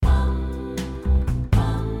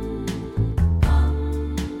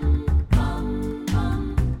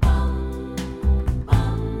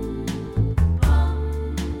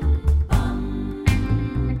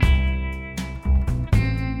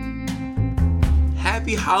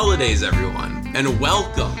Happy holidays, everyone, and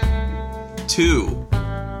welcome to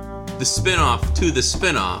the spin-off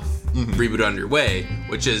Reboot Underway,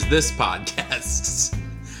 which is this podcast's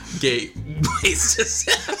gateway to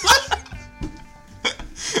cinema.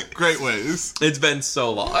 Great ways. It's been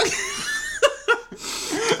so long.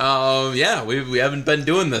 We haven't been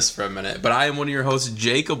doing this for a minute, but I am one of your hosts,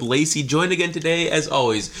 Jacob Lacey, joined again today, as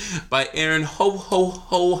always, by Aaron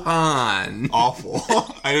Ho-Ho-Ho-Han. Awful.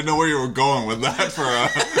 I didn't know where you were going with that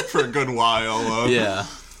for a good while. Yeah.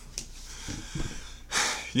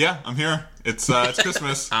 Yeah, I'm here. It's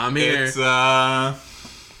Christmas. I'm here. It's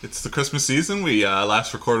the Christmas season. We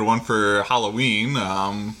last recorded one for Halloween.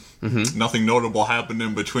 Nothing notable happened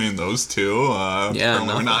in between those two. Nothing.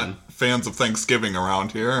 We're not fans of Thanksgiving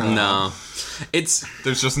around here. No.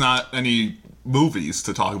 There's just not any movies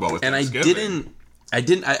to talk about with Thanksgiving. I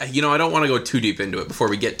don't want to go too deep into it before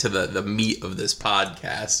we get to the meat of this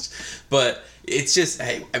podcast, but it's just,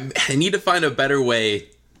 I need to find a better way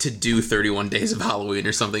to do 31 Days of Halloween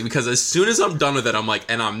or something, because as soon as I'm done with it, I'm like,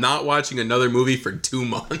 and I'm not watching another movie for 2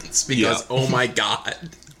 months because, oh my God.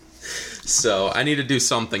 So I need to do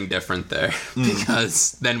something different there,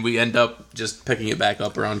 because then we end up just picking it back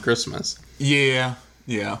up around Christmas. Yeah.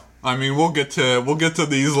 I mean, we'll get to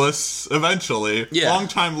these lists eventually. Yeah.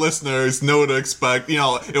 Long-time listeners know what to expect. You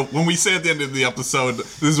know, when we say at the end of the episode,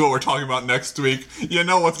 this is what we're talking about next week, you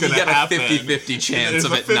know what's going to happen. You get a 50-50 chance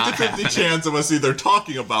of it not happening. There's a 50-50 chance of us either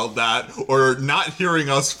talking about that or not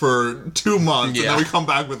hearing us for 2 months, and then we come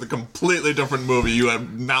back with a completely different movie you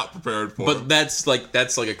have not prepared for. But that's like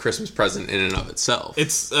a Christmas present in and of itself.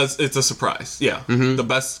 It's a surprise, yeah. Mm-hmm. The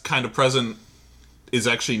best kind of present is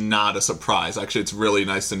actually not a surprise. Actually, it's really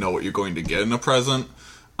nice to know what you're going to get in a present.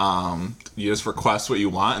 You just request what you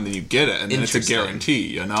want, and then you get it, and then it's a guarantee,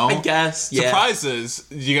 you know? I guess, yeah. Surprises,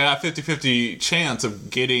 you got a 50-50 chance of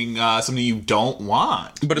getting something you don't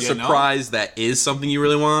want. But a surprise that is something you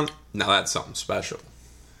really want, now that's something special.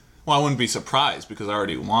 Well, I wouldn't be surprised, because I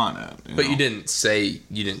already want it. But you didn't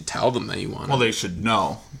tell them that you want it. Well, they should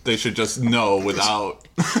know. They should just know without...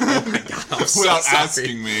 Oh my God, without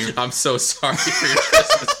asking me. I'm so sorry for your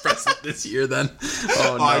Christmas present this year, then.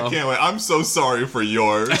 Oh, no. I can't wait. I'm so sorry for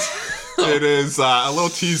yours. It is a little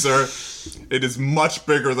teaser. It is much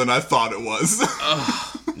bigger than I thought it was.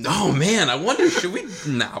 No, man. I wonder, should we...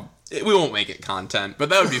 No, we won't make it content, but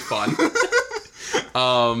that would be fun.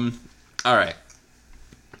 All right.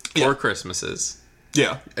 4 Christmases.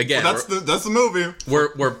 Yeah. Again, well, that's the movie.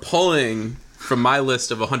 We're pulling from my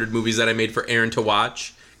list of 100 movies that I made for Aaron to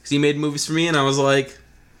watch, because he made movies for me, and I was like,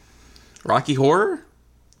 Rocky Horror?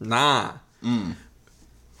 Nah.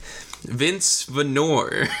 Vince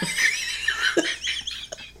Venor.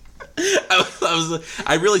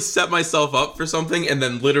 I really set myself up for something, and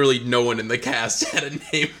then literally no one in the cast had a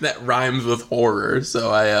name that rhymes with horror,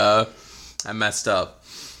 so I messed up.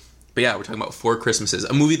 But yeah, we're talking about 4 Christmases,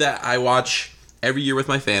 a movie that I watch every year with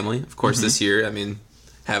my family. Of course, this year,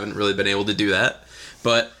 haven't really been able to do that,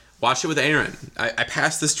 but watch it with Aaron. I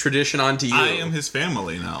passed this tradition on to you. I am his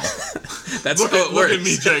family now. That's how it works. Look at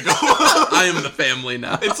me, Jacob. I am the family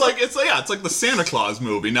now. It's like the Santa Claus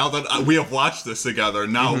movie. Now that we have watched this together,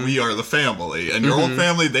 now we are the family, and your old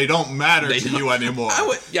family, they don't matter to you anymore.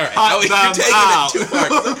 You're taking it too far.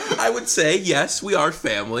 I would say yes, we are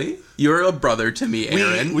family. You're a brother to me,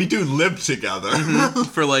 Aaron. We do live together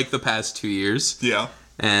for like the past 2 years. Yeah.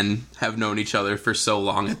 And have known each other for so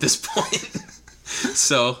long at this point.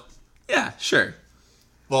 So, yeah, sure.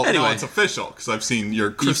 Well, anyway, now it's official, because I've seen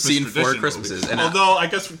your Christmas tradition. You've seen 4 Christmases. And although, I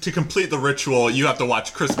guess to complete the ritual, you have to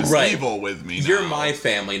watch Christmas Evil with me now. You're my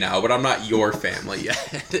family now, but I'm not your family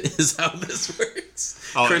yet, is how this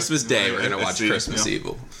works. Oh, Christmas Day, we're going to watch Christmas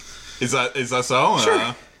Evil. Is that so?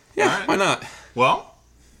 Sure. Yeah, right. Why not? Well,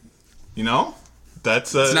 you know...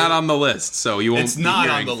 It's not on the list, so you won't. It's not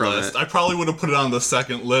on the list. I probably would have put it on the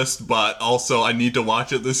second list, but also I need to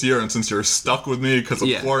watch it this year, and since you're stuck with me because of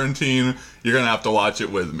quarantine, you're gonna have to watch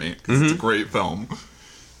it with me, because it's a great film.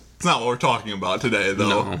 It's not what we're talking about today,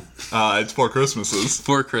 though. No. It's 4 Christmases.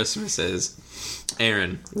 4 Christmases.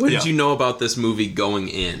 Aaron, what did you know about this movie going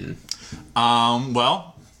in?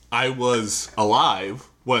 Well, I was alive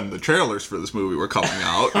when the trailers for this movie were coming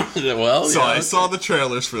out. I saw the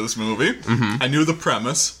trailers for this movie. I knew the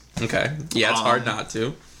premise. Okay. Yeah, it's hard not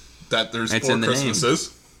to. That there's 4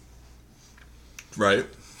 Christmases. Right.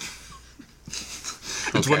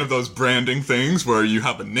 It's one of those branding things where you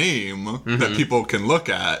have a name that people can look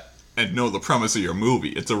at and know the premise of your movie.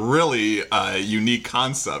 It's a really unique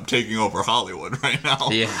concept taking over Hollywood right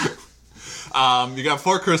now. Yeah. You got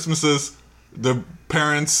 4 Christmases.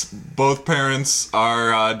 Both parents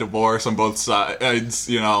are divorced on both sides,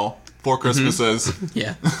 you know. Four Christmases.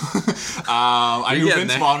 Yeah. I knew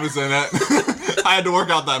Vince Vaughn was in it. I had to work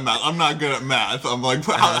out that math. I'm not good at math. I'm like,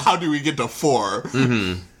 how do we get to 4?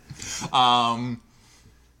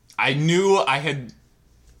 I knew I had...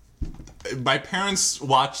 My parents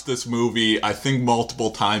watched this movie, I think,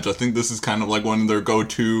 multiple times. I think this is kind of like one of their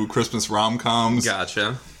go-to Christmas rom-coms.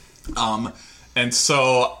 Gotcha. And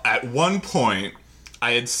so, at one point,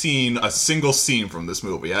 I had seen a single scene from this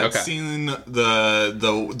movie. I had seen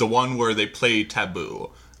the one where they play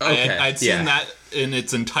Taboo. Okay. I'd seen that in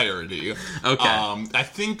its entirety. Okay. I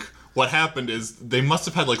think what happened is they must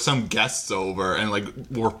have had like some guests over and like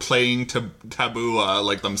were playing Taboo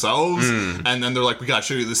like themselves, and then they're like, we gotta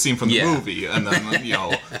show you the scene from the movie, and then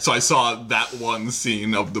so I saw that one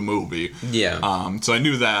scene of the movie. Yeah. So I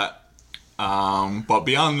knew that. But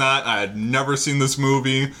beyond that, I had never seen this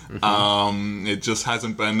movie. It just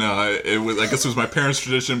hasn't been. It was, I guess, it was my parents'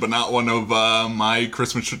 tradition, but not one of my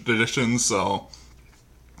Christmas traditions. So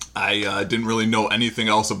I didn't really know anything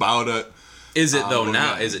else about it. Is it though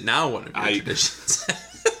now? Is it now one of your traditions?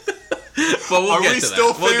 Well, Are we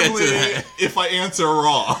still family if I answer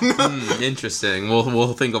wrong? Interesting.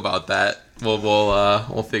 We'll think about that.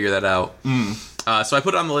 We'll figure that out. So I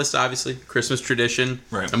put it on the list. Obviously, Christmas tradition.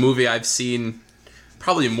 Right. A movie I've seen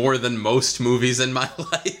probably more than most movies in my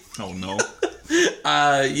life. Oh no.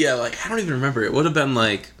 Yeah. Like I don't even remember. It would have been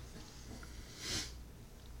like.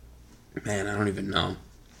 Man, I don't even know.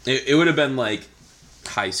 It would have been like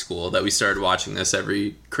high school that we started watching this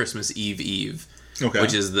every Christmas Eve,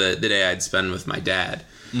 which is the day I'd spend with my dad.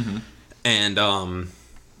 And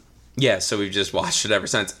yeah, so we've just watched it ever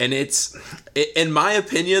since, and it's in my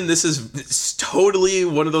opinion, it's totally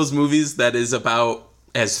one of those movies that is about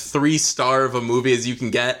as 3-star of a movie as you can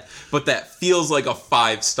get, but that feels like a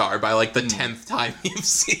 5-star by like the 10th time you've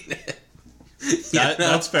seen it.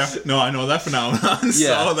 That's fair. No, I know that phenomenon.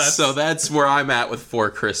 Yeah, so that's where I'm at with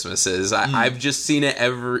Four Christmases. I've just seen it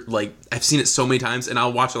I've seen it so many times, and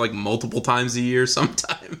I'll watch it like multiple times a year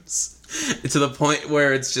sometimes. To the point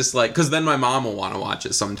where it's just like, because then my mom will want to watch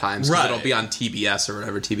it sometimes, because it'll be on TBS or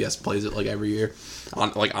whatever. TBS plays it like every year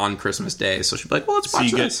on Christmas Day, so she'll be like, well, let's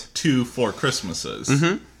watch this. So you get 2 Four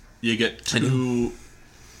Christmases. You get 2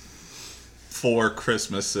 4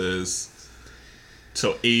 Christmases.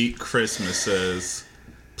 So 8 Christmases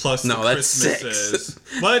plus the Christmases.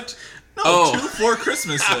 6. What? No, 2 4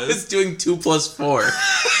 Christmases. I was doing 2 plus 4.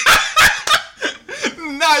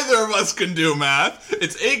 Neither of us can do math.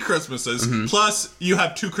 It's 8 Christmases plus you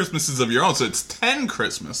have 2 Christmases of your own, so it's 10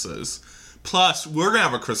 Christmases. Plus we're gonna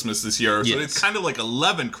have a Christmas this year, so it's kind of like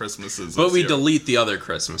 11 Christmases. But we delete the other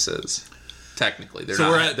Christmases. Technically, they're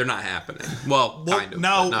not happening. Well, kind of.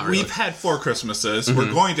 Now not really. We've had 4 Christmases.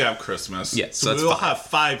 We're going to have Christmas. Yes, so we will have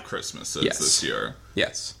 5 Christmases this year.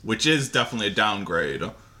 Yes, which is definitely a downgrade.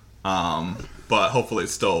 But hopefully it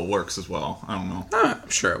still works as well. I don't know. I'm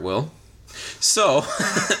sure it will. So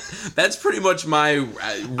that's pretty much my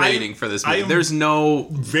rating for this movie. There's no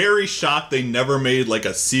very shocked they never made like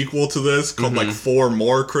a sequel to this called like 4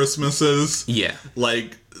 More Christmases. Yeah,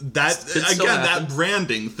 like. That again, that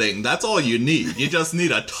branding thing, that's all you need. You just need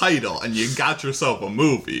a title and you got yourself a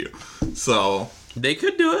movie. So they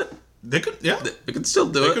could do it. They could, yeah. They could still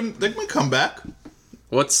do it. They can come back.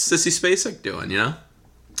 What's Sissy Spacek doing,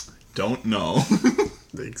 Don't know.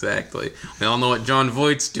 Exactly. We all know what John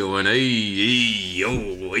Voight's doing. Hey.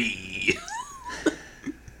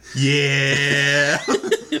 Yeah.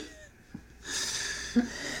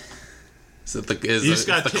 The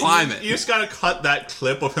climate. You just gotta cut that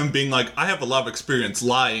clip of him being like, I have a lot of experience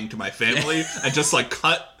lying to my family, and just like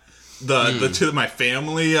cut the to my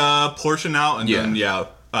family portion out, and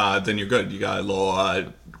then you're good. You got a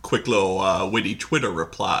little quick little witty Twitter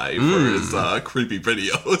reply for his creepy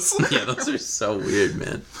videos. Yeah, those are so weird,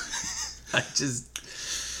 man.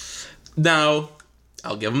 Now,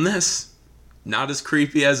 I'll give him this. Not as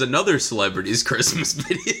creepy as another celebrity's Christmas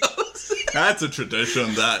videos. That's a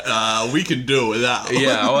tradition that we can do without.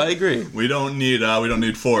 Yeah, I agree. We don't need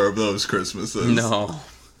 4 of those Christmases. No.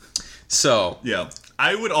 So yeah,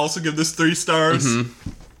 I would also give this 3 stars.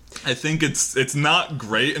 I think it's not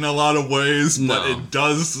great in a lot of ways, but it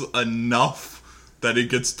does enough that it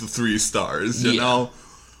gets the 3 stars. You know,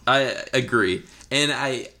 I agree, and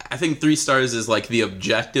I think 3 stars is like the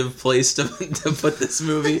objective place to put this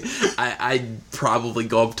movie. I'd probably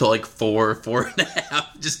go up to like 4,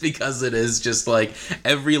 4.5, just because it is just like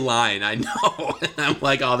every line I know. And I'm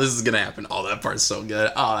like, oh, this is going to happen. Oh, that part's so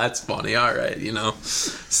good. Oh, that's funny. All right,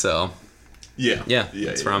 So, yeah,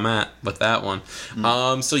 that's where I'm at with that one.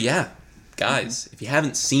 So yeah, guys, if you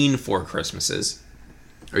haven't seen 4 Christmases,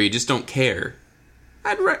 or you just don't care,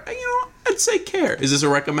 I'd say Care. Is this a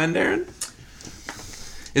recommend, Aaron?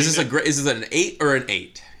 Is this an 8 or an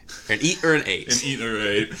 8? An eat or an 8? An eat or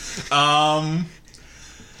 8.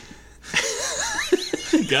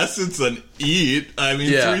 I guess it's an eat. I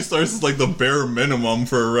mean, 3 stars is like the bare minimum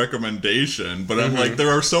for a recommendation. But I'm like, there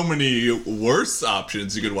are so many worse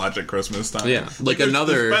options you could watch at Christmas time. Yeah,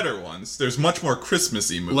 there's better ones. There's much more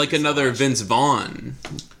Christmassy movies. Like another Vince Vaughn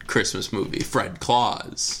Christmas movie, Fred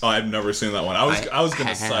Claus. Oh, I've never seen that one. I was going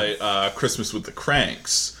to cite Christmas with the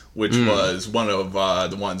Cranks, which was one of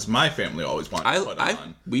the ones my family always wanted to put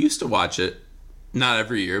on. We used to watch it, not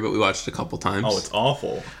every year, but we watched it a couple times. Oh, it's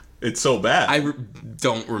awful. It's so bad. I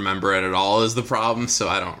don't remember it at all is the problem, so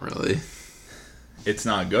I don't really. It's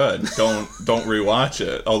not good. Don't rewatch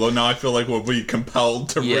it. Although now I feel like we'll be compelled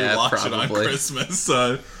to rewatch it on Christmas.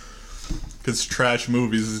 Because trash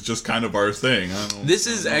movies is just kind of our thing. This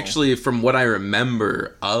is actually, from what I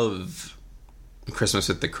remember of Christmas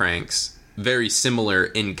with the Cranks, very similar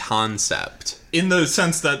in concept. In the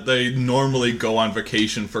sense that they normally go on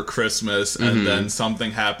vacation for Christmas and then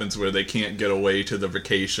something happens where they can't get away to the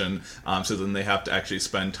vacation, so then they have to actually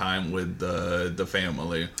spend time with the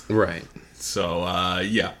family. Right. So,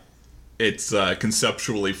 yeah. It's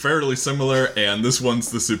conceptually fairly similar, and this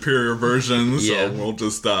one's the superior version, so we'll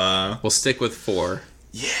just... We'll stick with 4.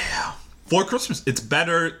 Yeah. 4 Christmas. It's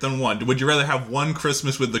better than 1. Would you rather have 1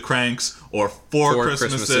 Christmas with the Cranks or 4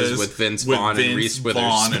 Christmases with Vince Vaughn and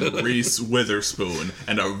Reese Witherspoon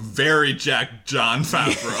and a very jacked Jon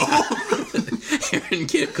Favreau? Aaron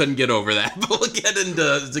couldn't get over that, but we'll get into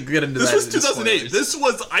that. This was 2008. This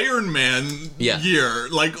was Iron Man year.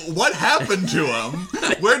 Like, what happened to him?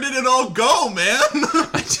 Where did it all go, man?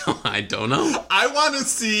 I don't know. I want to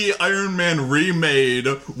see Iron Man remade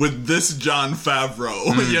with this Jon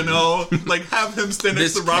Favreau, you know? Like, have him stand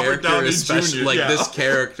next to Robert Downey Jr. Like, this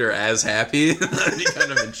character as Happy. That'd be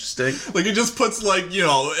kind of interesting. Like, he just puts, like, you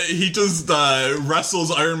know, he just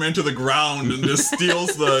wrestles Iron Man to the ground and just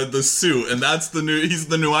steals the suit, and he's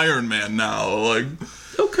the new Iron Man now. Like,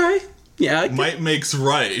 okay. Yeah. Might makes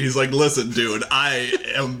right. He's like, listen, dude, I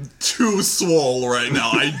am too swole right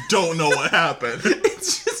now. I don't know what happened.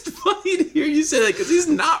 It's just funny to hear you say that because he's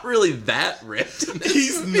not really that ripped.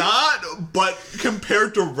 He's not, but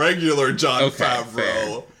compared to regular Jon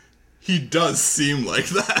Favreau, he does seem like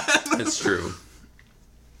that. It's true.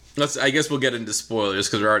 I guess we'll get into spoilers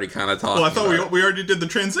because we're already kind of talking. Well, I thought we already did the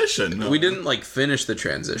transition. We didn't finish the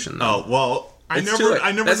transition though. Oh well. I never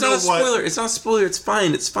That's know not a spoiler. It's not a spoiler. It's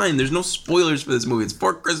fine. There's no spoilers for this movie. It's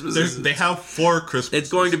 4 Christmases. They have 4 Christmases. It's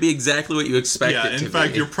going to be exactly what you expect it to be. Yeah, in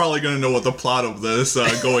fact, you're probably going to know what the plot of this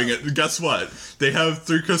Guess what? They have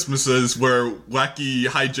 3 Christmases where wacky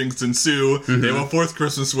hijinks ensue. They have a 4th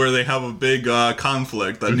Christmas where they have a big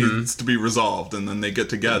conflict that needs to be resolved, and then they get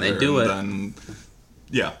together. And they do it. Then,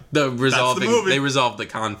 yeah. They resolve the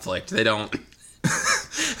conflict. They don't...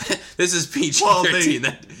 This is PG-13.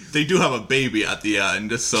 Well, they do have a baby at the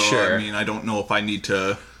end, so sure. I mean, I don't know if I need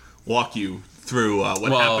to walk you through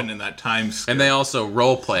what happened in that time scale. And they also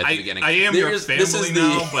role play at the beginning. I am your family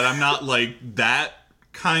now, but I'm not like that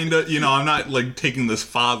kind of, I'm not like taking this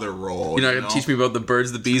father role. You're not going to teach me about the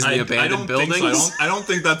birds, the bees, and the abandoned buildings? So. I don't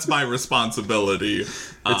think that's my responsibility.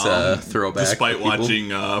 It's a throwback. Despite watching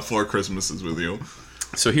 4 Christmases with you.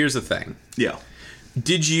 So here's the thing. Yeah.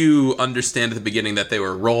 Did you understand at the beginning that they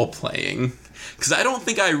were role-playing? Because I don't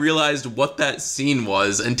think I realized what that scene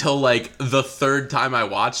was until, like, the 3rd time I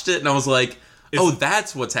watched it, and I was like,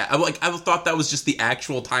 that's what's happening. I thought that was just the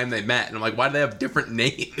actual time they met, and I'm like, why do they have different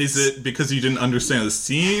names? Is it because you didn't understand the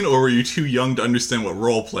scene, or were you too young to understand what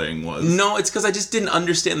role-playing was? No, it's because I just didn't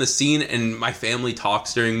understand the scene, and my family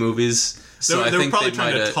talks during movies. So they were probably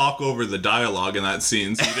trying to talk over the dialogue in that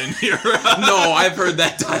scene, so you didn't hear it. No, I've heard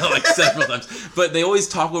that dialogue several times. But they always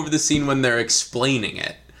talk over the scene when they're explaining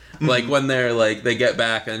it. Like, when they're, like, they get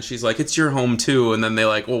back and she's like, it's your home, too. And then they're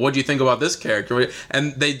like, well, what do you think about this character?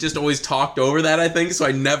 And they just always talked over that, I think. So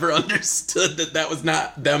I never understood that was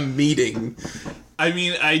not them meeting. I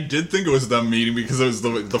mean, I did think it was them meeting because it was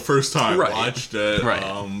the first time I watched it.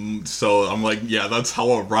 Right. So I'm like, yeah, that's how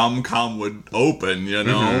a rom-com would open, you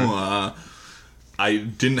know? I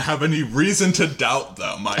didn't have any reason to doubt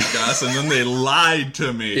them, I guess. And then they lied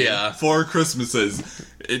to me. Yeah. 4 Christmases.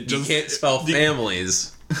 You can't spell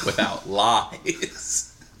families without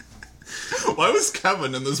lies. Why was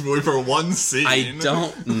Kevin in this movie for one scene? I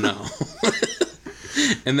don't know.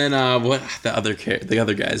 And then what the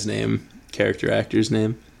other guy's name, character actor's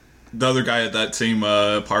name? The other guy at that same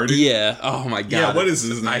party? Yeah. Oh my god. Yeah, what is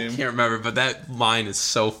his name? I can't remember, but that line is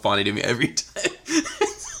so funny to me every time.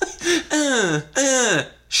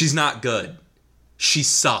 She's not good. She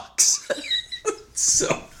sucks. So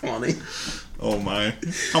funny. Oh my.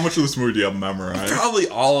 How much of this movie do you have memorized? Probably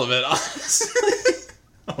all of it, honestly.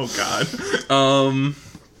 Oh god.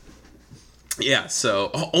 Yeah,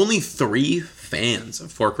 so only 3 fans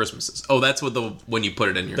of Four Christmases. Oh, that's what when you put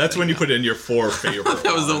it in your That's thing, when you put in your 4 favorite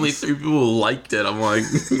That was ones. only 3 people who liked it. I'm like,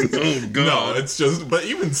 oh god. No, it's just, but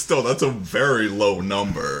even still, that's a very low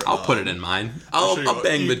number. I'll put it in mine. I'll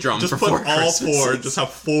bang the drum just for put 4 all Christmases. 4. Just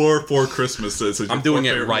have 4 Christmases. as your I'm doing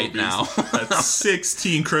 4 it favorite right movies. now. That's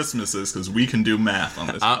 16 Christmases because we can do math on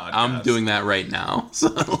this podcast. I'm doing that right now. So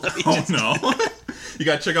let me Oh no. You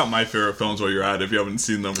gotta check out my favorite films while you're at it if you haven't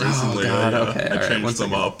seen them recently. God, okay. I All right, changed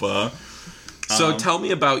them up. So tell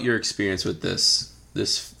me about your experience with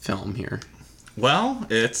this film here. Well,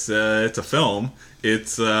 it's a film.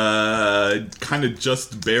 It's kind of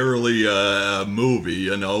just barely a movie,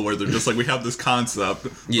 you know, where they're just like, we have this concept.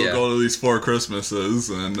 We'll go to these 4 Christmases,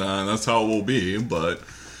 and that's how it will be. But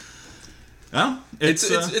yeah,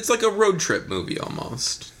 it's like a road trip movie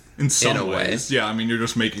almost. In some a ways, way. yeah. I mean, you're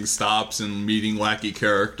just making stops and meeting wacky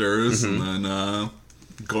characters, and then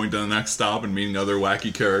going to the next stop and meeting other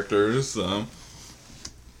wacky characters.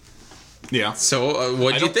 Yeah. So,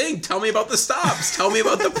 what do you think? Tell me about the stops. Tell me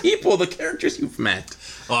about the people, the characters you've met.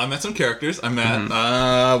 Well, I met some characters. I met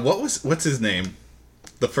what's his name?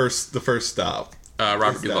 The first stop.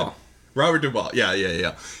 Robert Duvall. Robert Duvall.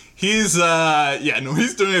 Yeah. He's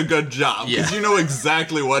he's doing a good job because you know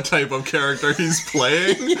exactly what type of character he's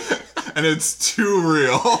playing, and it's too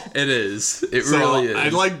real. It is. It really is. I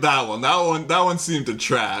like that one. That one seemed to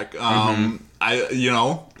track.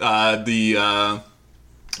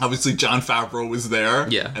 Obviously Jon Favreau was there.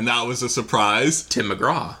 Yeah. And that was a surprise. Tim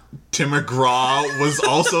McGraw was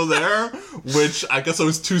also there, which I guess I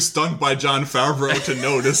was too stunned by Jon Favreau to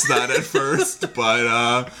notice that at first,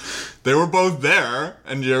 but they were both there,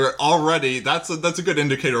 and you're already, that's a good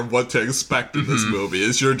indicator of what to expect in this movie,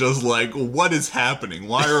 is you're just like, what is happening?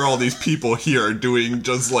 Why are all these people here doing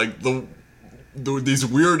just like these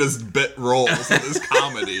weirdest bit roles in this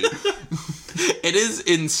comedy? It is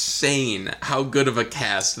insane how good of a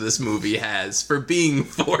cast this movie has for being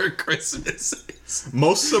 4 Christmases.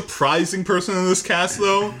 Most surprising person in this cast,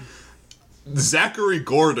 though, Zachary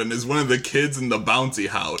Gordon is one of the kids in the bouncy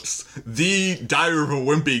house. The Diary of a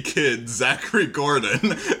Wimpy Kid, Zachary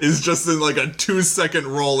Gordon, is just in like a 2-second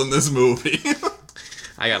role in this movie.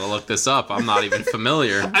 I gotta look this up. I'm not even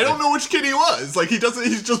familiar. I don't know which kid he was. Like,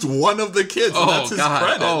 he's just one of the kids, and that's his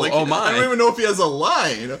credit. I don't even know if he has a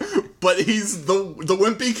line, but he's the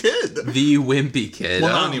wimpy kid. The wimpy kid.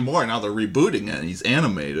 Well, not anymore. Now they're rebooting it, and he's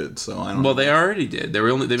animated, so I don't know. Well, they already did. They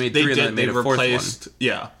made 3 and then they made a 4th one.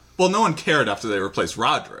 Yeah. Well, no one cared after they replaced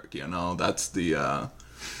Roderick, you know?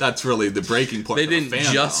 That's really the breaking point. They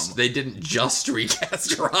didn't just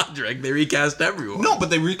recast Roderick. They recast everyone. No, but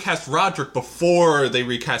they recast Roderick before they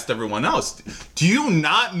recast everyone else. Do you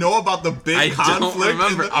not know about the big conflict? I don't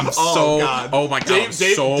remember. Oh my god!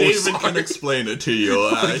 David can explain it to you.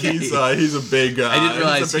 Okay. He's a big. I didn't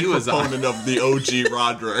realize he was a proponent of the OG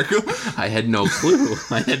Roderick. I had no clue.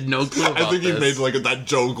 I think he made like that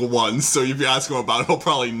joke once. So if you ask him about it, he'll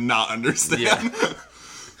probably not understand. Yeah.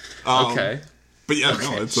 Okay. But yeah,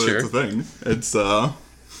 no, it's a thing. It's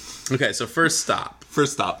Okay, so first stop.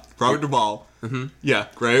 Robert Duvall. Mm-hmm. Yeah,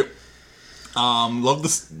 great. Love the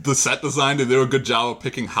set design. They do a good job of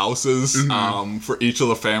picking houses for each of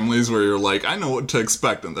the families where you're like, I know what to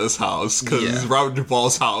expect in this house. Because Robert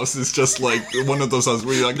Duvall's house is just like one of those houses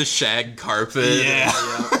where you're like... The shag carpet. Yeah.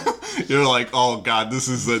 You're like, oh god, this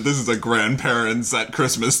is a grandparents at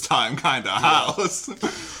Christmas time kind of house.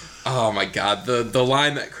 Oh my god, the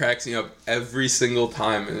line that cracks me up every single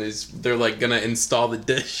time is they're like gonna install the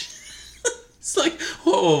dish. It's like,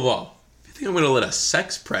 whoa. You think I'm gonna let a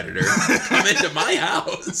sex predator come into my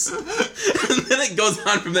house? And then it goes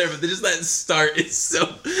on from there, but just that start is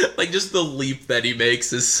so, like, just the leap that he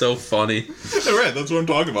makes is so funny. Right, that's what I'm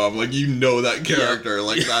talking about. I'm like, you know that character. Yeah.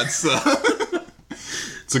 Like, that's...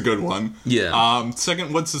 It's a good one. Yeah.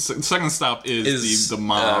 Second stop is the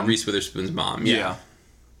mom. Reese Witherspoon's mom. Yeah.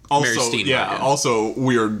 Also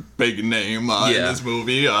weird big name in this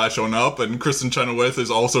movie showing up, and Kristen Chenoweth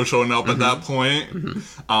is also showing up at that point.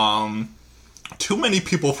 Too many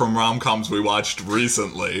people from rom-coms we watched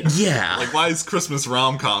recently. Yeah. Like, why is Christmas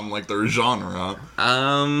rom-com like their genre?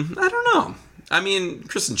 I don't know. I mean,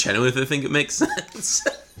 Kristen Chenoweth, I think it makes sense.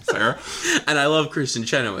 Fair. And I love Kristen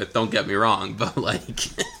Chenoweth, don't get me wrong, but like,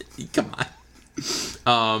 come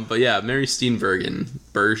on. But yeah, Mary Steenburgen.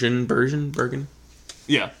 Bergen?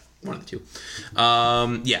 Yeah. One of the two.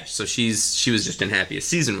 So she was just in Happiest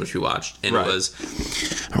Season, which we watched, and it was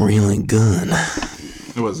really good.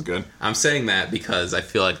 It was good. I'm saying that because I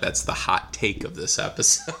feel like that's the hot take of this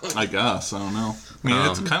episode. I guess. I don't know. I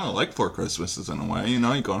mean, it's kind of like Four Christmases in a way. You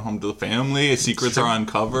know, you're going home to the family. Secrets are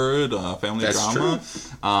uncovered. Family drama. True.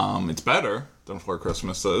 It's better than Four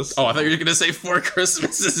Christmases. Oh, I thought you were going to say Four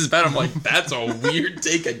Christmases is better. I'm like, that's a weird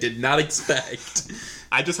take I did not expect.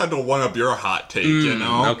 I just had to one-up your hot take, you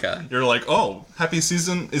know? Okay. You're like, oh, Happy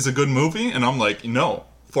Season is a good movie? And I'm like, no.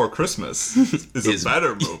 For Christmas is a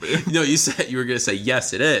better movie. No, you said you were going to say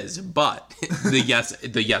yes, it is, but yes,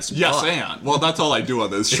 yes, but. And. Well, that's all I do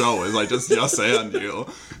on this show is I just yes and you.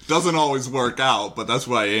 Doesn't always work out, but that's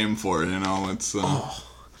what I aim for. You know, it's. Did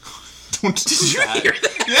you hear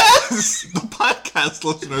that? Yes, the podcast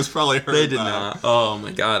listeners probably heard. They did not. Oh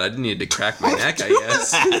my god, I didn't need to crack my neck. I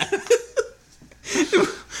guess.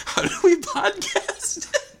 How do we podcast?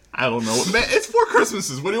 I don't know. Man, it's Four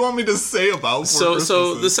Christmases. What do you want me to say about Four Christmases?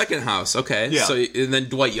 So the second house, okay. Yeah. So and then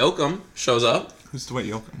Dwight Yoakam shows up. Who's Dwight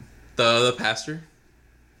Yoakam? The pastor.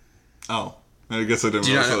 Oh, I guess I didn't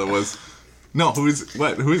realize who that was. No, who is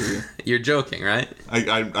he? You're joking, right?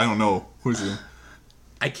 I don't know. Who's he?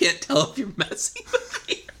 I can't tell if you're messing with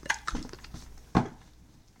me or not.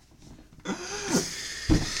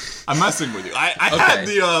 I'm messing with you. I had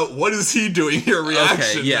the what is he doing here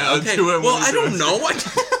reaction. Okay, yeah, okay. To him. Well, I don't know.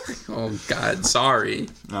 Oh God, sorry.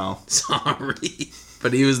 No, sorry.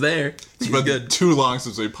 But he was there. It's been good. Too long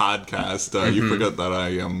since we podcast. You forget that I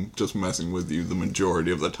am just messing with you the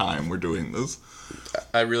majority of the time we're doing this.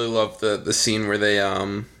 I really love the scene where they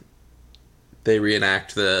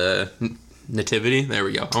reenact the nativity. There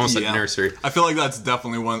we go. Almost like nursery. I feel like that's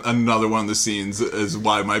definitely another one of the scenes is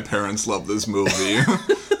why my parents love this movie.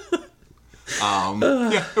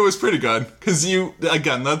 Yeah, it was pretty good. Because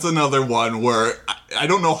that's another one where I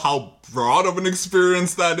don't know how broad of an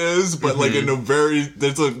experience that is, but like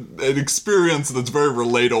there's an experience that's very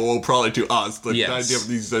relatable probably to us. The idea of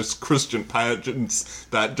these Christian pageants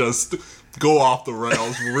that just go off the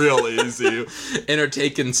rails real easy. And are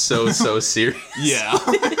taken so serious. Yeah.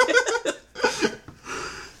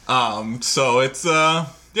 So it's, that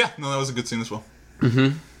was a good scene as well.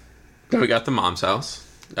 Mm-hmm. Then we got the mom's house.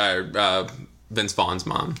 Vince Vaughn's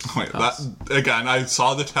mom. Wait, I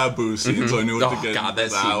saw the taboo scene, so I knew what to get into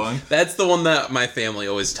that one. That's the one that my family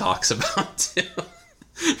always talks about, too.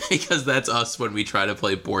 Because that's us when we try to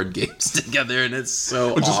play board games together, and it's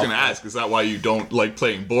so I'm just going to ask, is that why you don't like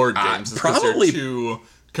playing board games? Probably. Because you're too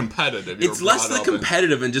competitive. It's less than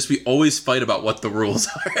competitive and just we always fight about what the rules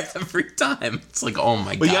are every time. It's like, oh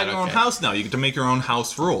my god. But you have your own house now. You get to make your own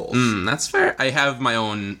house rules. That's fair. I have my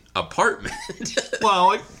own apartment.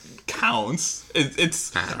 Well, it counts.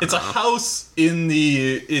 It's a house in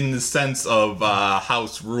the sense of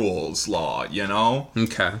house rules law, you know?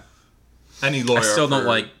 Okay. Any lawyer I still don't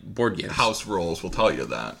like board games. House rules will tell you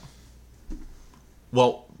that.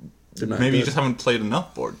 Well, maybe you just haven't played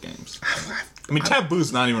enough board games. I mean,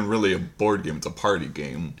 Taboo's not even really a board game. It's a party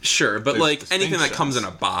game. Sure, but like anything that comes in a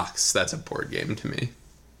box, that's a board game to me.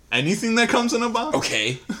 Anything that comes in a box?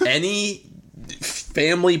 Okay. Any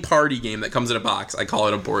family party game that comes in a box, I call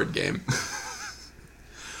it a board game.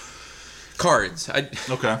 Cards.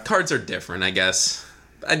 Okay. Cards are different, I guess.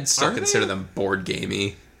 I'd still consider them board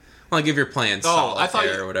gamey. Like if you're playing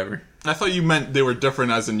solitaire or whatever. I thought you meant they were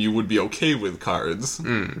different as in you would be okay with cards.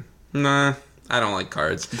 Nah, I don't like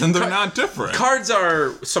cards. Then they're not different. Cards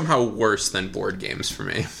are somehow worse than board games for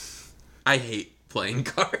me. I hate playing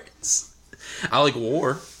cards. I like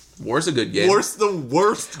War. War's a good game. War's the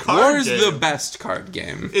worst card game. War's the best card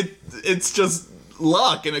game. It's just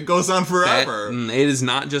luck and it goes on forever. It is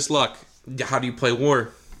not just luck. How do you play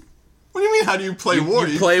War? What do you mean, how do you play War?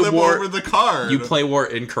 You play flip War over the card. You play War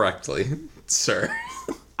incorrectly, sir.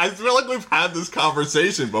 I feel like we've had this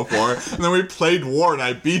conversation before, and then we played War, and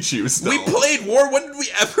I beat you still. We played War? When did we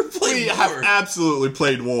ever play War? We have absolutely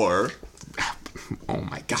played War. Oh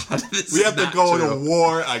my god. We have to go to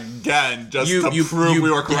war again just to prove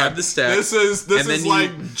we were correct. You have the stack. This is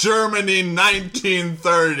like Germany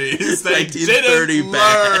 1930s. They didn't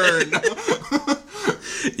learn.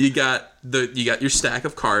 You got your stack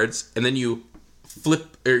of cards, and then you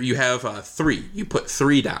flip, or you have 3. You put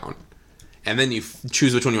 3 down, and then you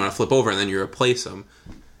choose which one you want to flip over, and then you replace them.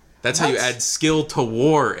 That's how you add skill to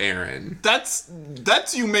War, Aaron. That's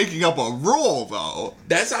you making up a rule, though.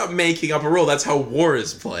 That's not making up a rule. That's how War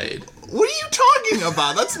is played. What are you talking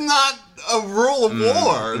about? That's not a rule of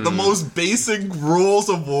war. The most basic rules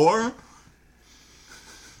of war?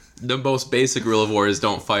 The most basic rule of war is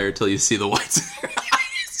don't fire till you see the whites of their eyes.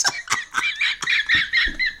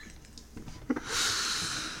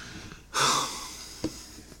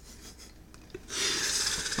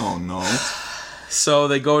 Oh, no. So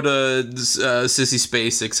they go to Sissy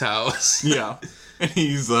Spacek's house. Yeah. And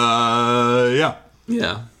he's, yeah.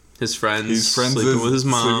 Yeah. His friends, sleeping with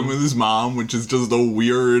his mom, which is just a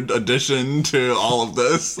weird addition to all of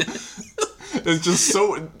this. It's just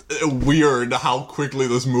so weird how quickly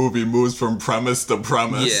this movie moves from premise to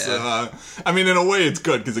premise. Yeah. I mean, in a way, it's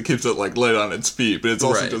good because it keeps it like light on its feet, but it's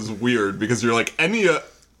also just weird because you're like any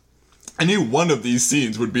one of these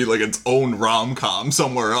scenes would be like its own rom-com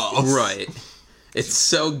somewhere else. Right. It's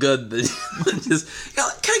so good that just, can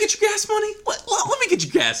I get your gas money? Let me get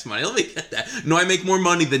your gas money. Let me get that. No, I make more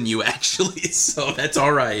money than you, actually, so that's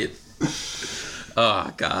all right.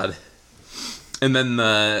 Oh, God. And then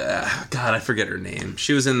God, I forget her name.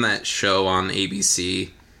 She was in that show on ABC.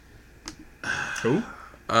 Who?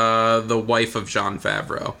 The wife of Jon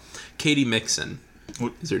Favreau. Katie Mixon.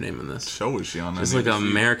 What is her name in this? Show was she on? It's like an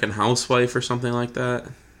American Housewife or something like that.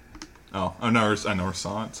 Oh, I never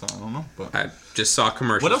saw it, so I don't know. But I just saw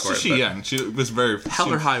commercials. What else is she in? She was very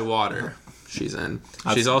Hell or High Water. She's in.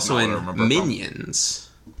 She's also in Minions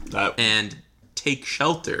and Take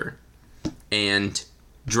Shelter and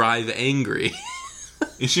Drive Angry.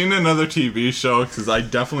 Is she in another TV show? Because I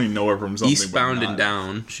definitely know her from something. Eastbound and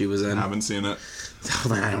Down. She was in. I haven't seen it.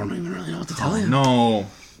 I don't even really know what to tell you. No,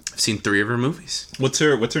 I've seen 3 of her movies. What's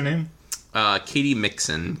her name? Katie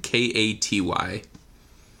Mixon. Katy.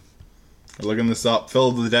 Looking this up.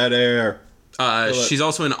 Fill the dead air. She's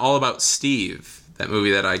also in All About Steve, that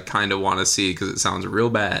movie that I kind of want to see because it sounds real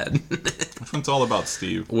bad. Which one's All About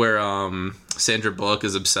Steve? Where Sandra Bullock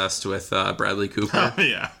is obsessed with Bradley Cooper.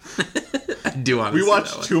 Yeah. I do want to see We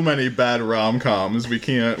watch too many bad rom-coms. We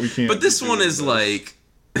can't. But this one is like...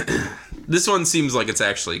 this one seems like it's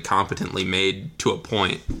actually competently made to a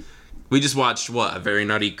point. We just watched, A Very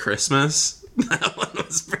Nutty Christmas? That one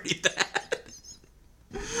was pretty bad.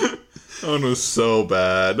 That one was so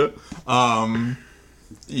bad.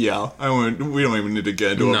 Yeah, we don't even need to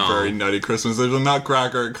get into A Very Nutty Christmas. There's a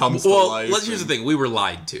nutcracker, it comes to life. Well, here's the thing. We were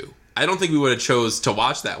lied to. I don't think we would have chose to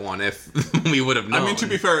watch that one if we would have known. I mean, to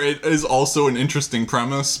be fair, it is also an interesting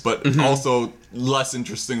premise, but also less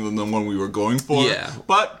interesting than the one we were going for. Yeah.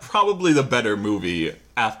 But probably the better movie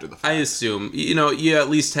after the fact. I assume. You at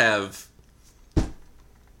least have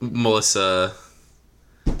Melissa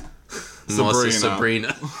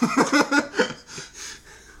Sabrina.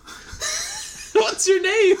 What's your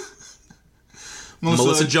name?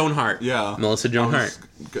 Melissa Joan Hart. Yeah. Melissa Joan Hart.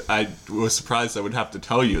 I was surprised I would have to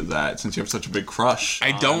tell you that since you have such a big crush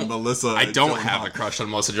on Melissa. I don't have a crush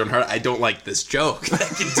on Melissa Joan Hart. I don't like this joke that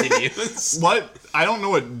continues. What? I don't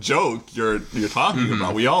know what joke you're talking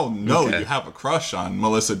about. We all know you have a crush on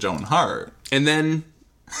Melissa Joan Hart. And then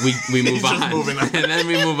we move on. And then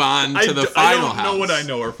we move on to the final house. I don't know what I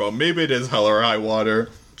know her from. Maybe it is Hell or High Water.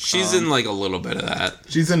 She's in like a little bit of that.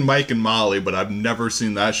 She's in Mike and Molly, but I've never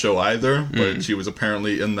seen that show either. But she was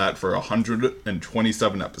apparently in that for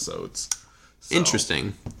 127 episodes. So,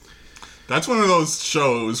 interesting. That's one of those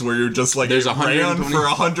shows where you're just like, there's it ran for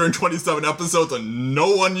 127 episodes and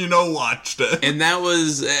no one you know watched it. And that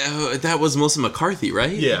was Melissa McCarthy, right?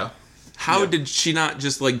 Yeah. How did she not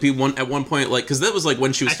just like be at one point, like, because that was like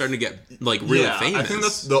when she was starting to get like really famous. I think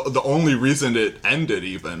that's the only reason it ended.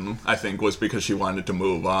 Even I think was because she wanted to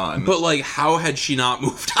move on. But like, how had she not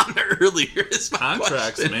moved on earlier? Is my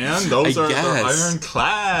contracts, question. man. Those are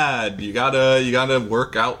ironclad. You gotta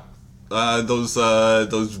work out those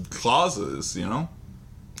clauses. You know,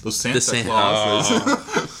 those Santa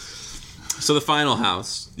clauses. So the final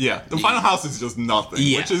house. Yeah, the final house is just nothing.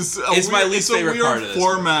 Yeah. Which is my least favorite part of this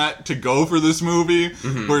format to go for this movie,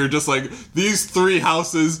 where you're just like, these 3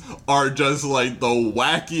 houses are just like the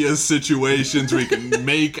wackiest situations we can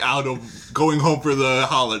make out of going home for the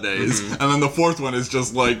holidays. And then the 4th one is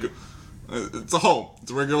just like, it's a home. It's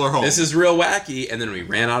a regular home. This is real wacky, and then we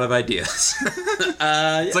ran out of ideas.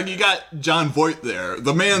 It's like you got John Voight there.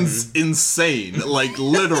 The man's insane, like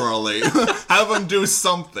literally. Have him do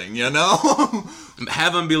something, you know?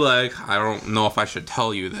 Have him be like, I don't know if I should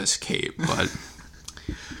tell you this, Kate, but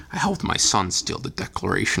I helped my son steal the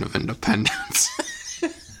Declaration of Independence.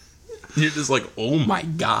 You're just like, oh my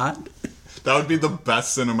God. That would be the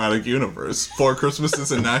best cinematic universe. 4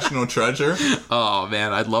 Christmases and National Treasure. Oh,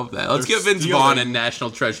 man, I'd love that. Let's get Vince Vaughn in National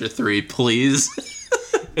Treasure 3, please.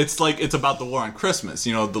 It's like, it's about the war on Christmas.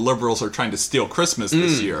 You know, the liberals are trying to steal Christmas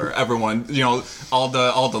this year. Everyone, you know, all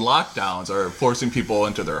the lockdowns are forcing people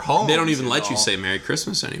into their homes. They don't even let you say Merry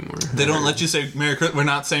Christmas anymore. They don't let you say Merry Christmas. We're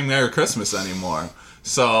not saying Merry Christmas anymore.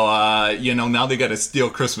 So, you know, now they got to steal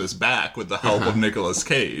Christmas back with the help of Nicolas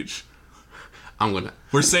Cage.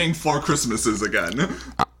 We're saying 4 Christmases again.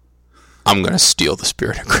 I'm gonna steal the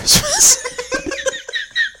spirit of Christmas.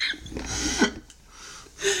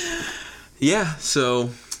 Yeah, so...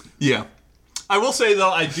 Yeah. I will say,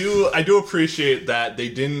 though, I do appreciate that they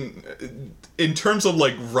didn't... In terms of,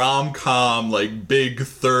 like, rom-com, like, big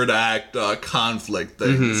third act conflict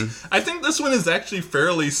things, I think this one is actually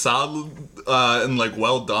fairly solid and, like,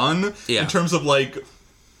 well done. Yeah. In terms of, like...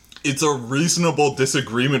 It's a reasonable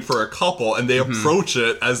disagreement for a couple, and they approach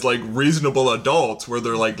it as, like, reasonable adults, where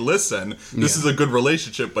they're like, listen, this is a good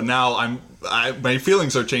relationship, but now my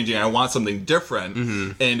feelings are changing, I want something different,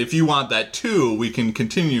 and if you want that too, we can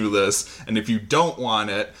continue this, and if you don't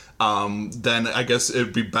want it, then I guess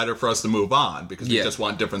it'd be better for us to move on, because we just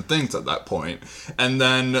want different things at that point. And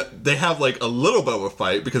then they have, like, a little bit of a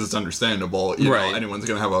fight, because it's understandable, you know, anyone's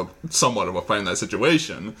gonna have somewhat of a fight in that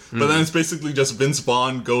situation. But then it's basically just Vince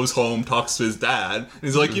Vaughn goes home, talks to his dad, and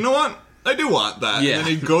he's like, you know what? I do want that. And then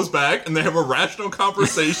he goes back, and they have a rational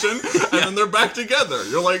conversation, and then they're back together.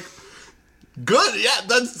 You're like... Good, yeah,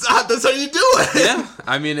 that's how you do it. Yeah,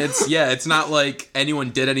 I mean, it's not like anyone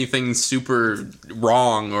did anything super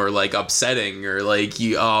wrong or, like, upsetting or, like,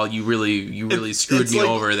 you really screwed me, like,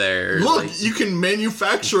 over there. Look, like, you can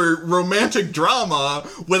manufacture romantic drama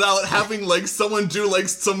without having, like, someone do, like,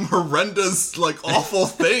 some horrendous, like, awful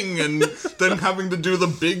thing and then having to do the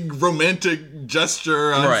big romantic gesture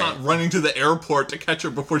running to the airport to catch her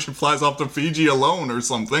before she flies off to Fiji alone or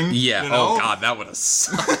something. Yeah, you know? Oh god, that would have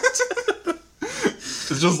sucked.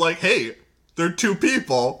 It's just like, hey, they're two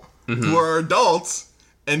people who are adults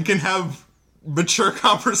and can have mature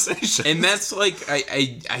conversations. And that's, like,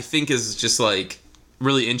 I think is just, like,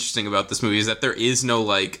 really interesting about this movie is that there is no,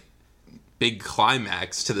 like, big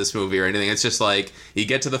climax to this movie or anything. It's just, like, you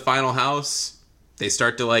get to the final house, they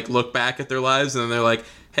start to, like, look back at their lives, and then they're like,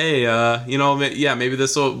 hey, you know, maybe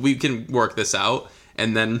we can work this out.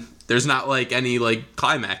 And then... There's not, like, any, like,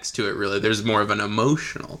 climax to it, really. There's more of an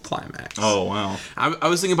emotional climax. Oh, wow. I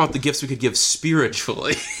was thinking about the gifts we could give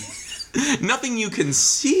spiritually. Nothing you can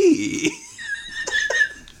see.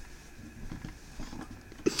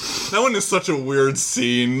 That one is such a weird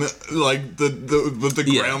scene. Like, with the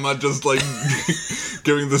grandma just, like,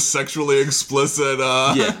 giving the sexually explicit,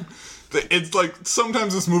 It's like,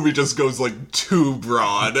 sometimes this movie just goes, like, too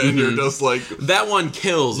broad, and you're just like... That one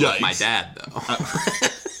kills with my dad, though.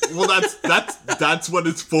 Well, that's what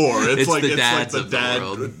it's for. It's like the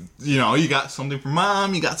dad. You know, you got something for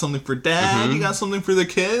mom, you got something for dad, you got something for the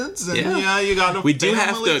kids, and you got a. We do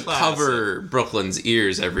have to cover Brooklyn's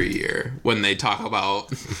ears every year when they talk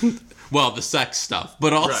about, well, the sex stuff,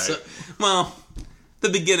 but also, the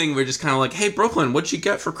beginning we're just kind of like, hey, Brooklyn, what'd you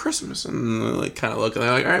get for Christmas? And they, like, kind of look, and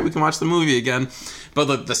they're like, all right, we can watch the movie again,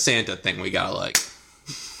 but the Santa thing, we gotta, like,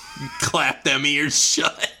 clap them ears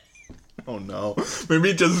shut. Oh no.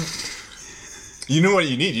 Maybe just... You know what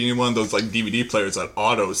you need? You need one of those, like, DVD players that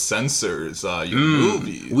auto-censors your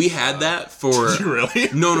movies. We had that for... Did you really?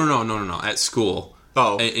 No. At school.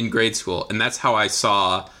 Oh. In grade school. And that's how I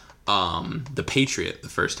saw The Patriot the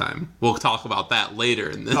first time. We'll talk about that later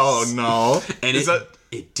in this. Oh, no. And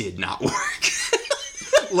it did not work.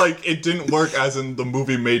 Like, it didn't work as in the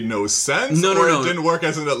movie made no sense? No. It didn't work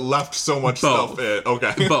as in it left so much stuff in?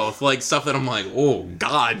 Okay. Both. Like, stuff that I'm like, oh,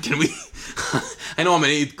 God, can we... I know I'm in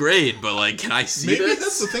 8th grade, but, like, can I see this? Maybe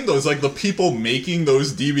that's the thing, though, is, like, the people making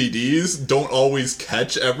those DVDs don't always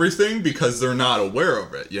catch everything because they're not aware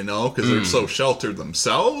of it, you know? Because they're so sheltered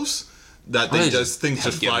themselves that things just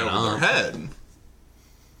fly over their head.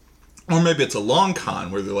 Or maybe it's a long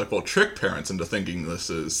con where they're like, well, trick parents into thinking this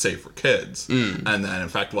is safe for kids. And then, in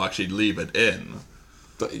fact, we'll actually leave it in.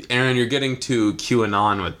 But, Aaron, you're getting to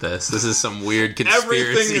QAnon with this. This is some weird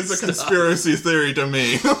conspiracy Everything is a conspiracy theory to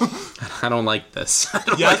me. I don't like this. I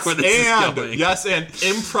don't like where this is going. Yes, and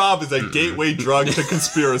improv is a gateway drug to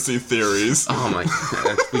conspiracy theories. Oh my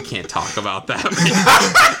God. We can't talk about that.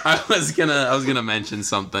 I was gonna mention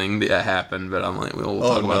something that happened, but I'm like, we'll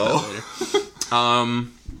talk about that later.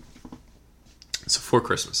 So 4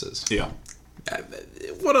 Christmases. Yeah.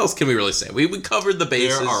 What else can we really say? We covered the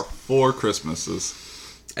bases. There are 4 Christmases.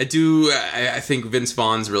 I think Vince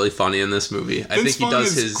Vaughn's really funny in this movie. I think he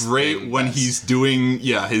does his great when he's doing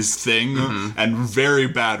his thing, and very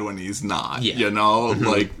bad when he's not. Yeah. You know,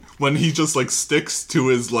 like when he just like sticks to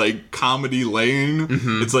his like comedy lane.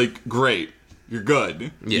 It's like great, you're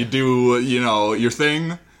good. Yeah. You do your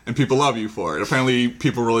thing. And people love you for it. Apparently,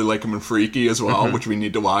 people really like him in Freaky as well, which we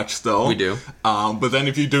need to watch still. We do. But then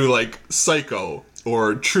if you do, like, Psycho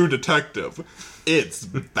or True Detective, it's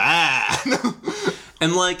bad.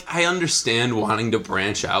 And, like, I understand wanting to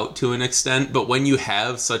branch out to an extent, but when you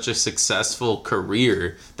have such a successful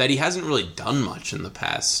career that he hasn't really done much in the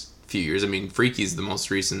past few years. I mean, Freaky's the most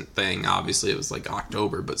recent thing. Obviously, it was, like,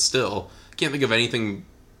 October, but still, I can't think of anything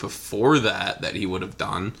before that he would have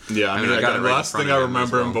done. Yeah, I mean the last thing I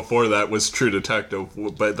remember him before that was True Detective,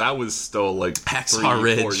 but that was still like Hacksaw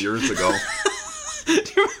Ridge. 4 years ago. Do you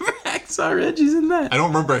remember Hacksaw Ridge? He's in that. I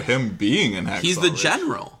don't remember him being in Hacksaw Ridge. He's the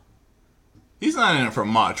general. He's not in it for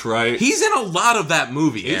much, right? He's in a lot of that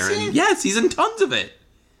movie, Aaron. Is he? Yes, he's in tons of it.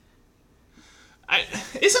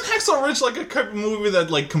 Isn't Hacksaw Ridge like a type of movie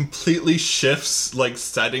that like completely shifts like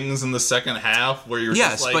settings in the second half where you're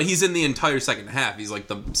yes, just like... but he's in the entire second half. He's like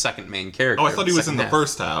the second main character. Oh, I thought he was in the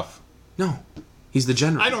first half. No, he's the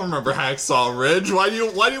general. I don't remember Hacksaw Ridge. Why do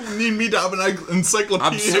you need me to have an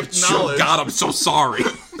encyclopedic knowledge? God, I'm so sorry.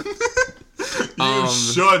 You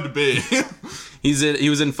should be. He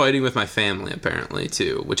was in Fighting with My Family apparently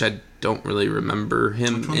too, which I don't really remember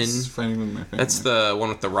him in. Fighting with My Family? That's the one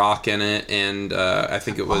with The Rock in it, and I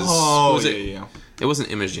think it was. Oh, was yeah. It wasn't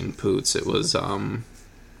Imogen Poots. It was.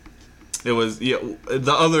 It was the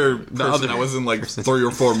other person that was in like 3 or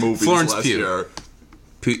 4 movies Florence last Pugh. year.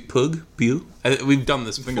 Pugh? We've done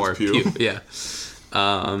this before. Pugh. Yeah.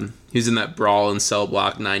 He was in that Brawl in Cell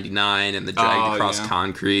Block 99 and the Dragged Across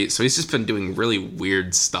Concrete. So he's just been doing really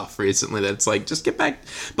weird stuff recently that's like, just get back.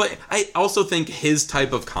 But I also think his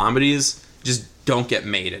type of comedies just don't get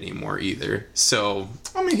made anymore either. So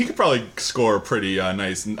I mean, he could probably score a pretty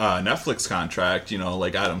nice Netflix contract,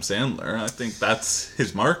 like Adam Sandler. I think that's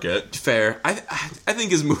his market. Fair. I think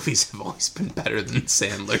his movies have always been better than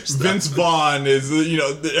Sandler's. Vince Vaughn is,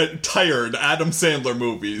 tired Adam Sandler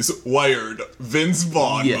movies. Wired Vince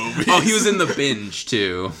Vaughn movies. Oh, he was in The Binge,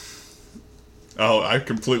 too. Oh, I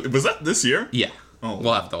completely... Was that this year? Yeah. Oh,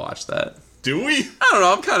 we'll have to watch that. Do we? I don't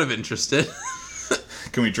know. I'm kind of interested.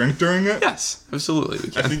 Can we drink during it? Yes, absolutely we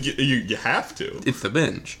can. I think you have to. It's The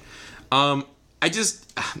Binge. I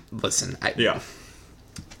just... Listen. Yeah.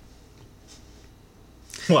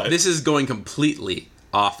 What? This is going completely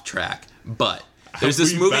off track, but there's Have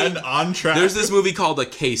this we movie... been on track? There's this movie called A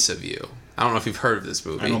Case of You. I don't know if you've heard of this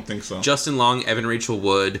movie. I don't think so. Justin Long, Evan Rachel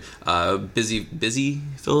Wood, Busy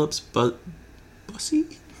Phillips,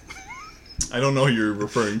 Bussy? I don't know who you're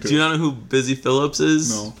referring to. Do you not know who Busy Phillips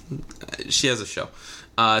is? No. She has a show.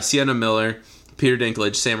 Sienna Miller, Peter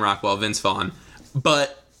Dinklage, Sam Rockwell, Vince Vaughn.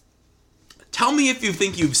 But tell me if you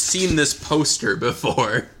think you've seen this poster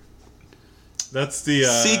before. That's the...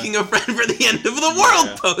 Seeking a Friend for the End of the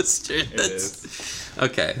World poster. It is.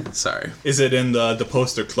 Okay, sorry. Is it in the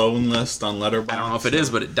poster clone list on Letterboxd? I don't know if it is,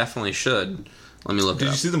 but it definitely should. Let me look it up.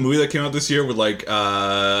 Did you see the movie that came out this year with, like,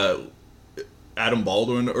 Alec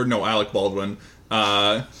Baldwin,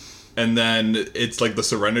 and then it's like the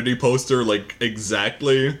Serenity poster, like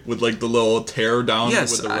exactly with like the little tear down.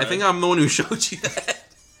 Yes, with the red. I think I'm the one who showed you that.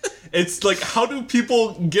 It's like, how do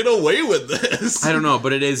people get away with this? I don't know,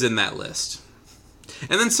 but it is in that list.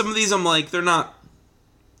 And then some of these, I'm like, they're not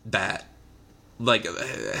that. Like,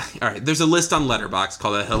 all right, there's a list on Letterboxd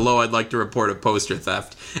called "Hello, I'd like to report a poster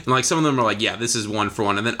theft," and like some of them are like, yeah, this is 1 for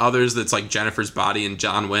 1, and then others that's like Jennifer's body and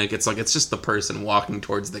John Wick. It's like it's just the person walking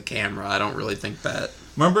towards the camera. I don't really think that.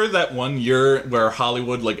 Remember that one year where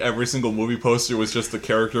Hollywood, like every single movie poster was just the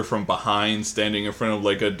character from behind standing in front of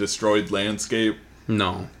like a destroyed landscape?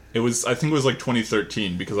 No. It was, I think it was like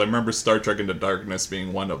 2013, because I remember Star Trek Into Darkness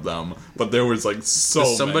being one of them, but there was like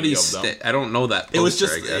many of them. I don't know that poster,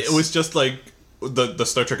 It was just like the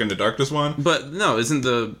Star Trek Into Darkness one. But no, isn't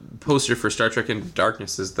the poster for Star Trek Into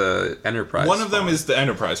Darkness is the Enterprise? One of them is the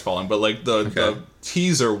Enterprise falling, but like the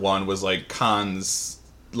teaser one was like Khan's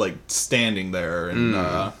like standing there,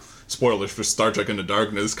 and spoilers for Star Trek Into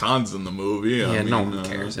Darkness, Khan's in the movie. Yeah, no one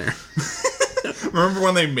cares there. Remember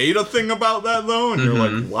when they made a thing about that though, and you're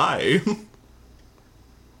like, why?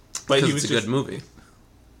 But Because it's a good movie.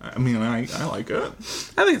 I mean, I like it.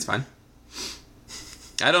 I think it's fine.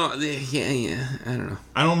 I don't. Yeah. I don't know.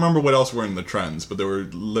 I don't remember what else were in the trends, but there were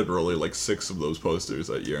literally like 6 of those posters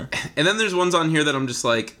that year. And then there's ones on here that I'm just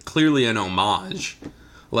like, clearly an homage.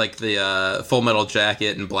 Like the Full Metal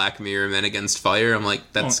Jacket and Black Mirror Men Against Fire. I'm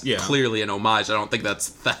like, that's clearly an homage. I don't think that's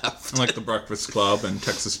theft. Like The Breakfast Club and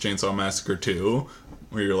Texas Chainsaw Massacre 2,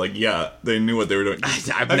 where you're like, yeah, they knew what they were doing.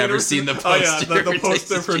 I've never seen the poster. Oh yeah, the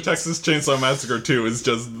poster for Texas Chainsaw Massacre 2 is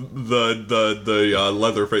just the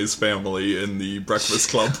Leatherface family in the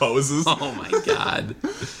Breakfast Club poses. Oh my god.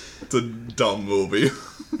 It's a dumb movie.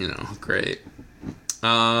 Great.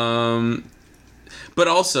 But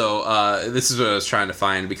also, this is what I was trying to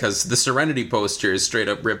find, because the Serenity poster is straight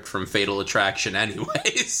up ripped from Fatal Attraction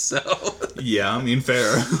anyway, so... Yeah, I mean,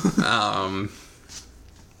 fair.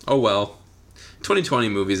 Oh well. 2020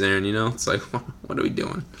 movies, Aaron, it's like, what are we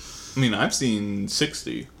doing? I mean, I've seen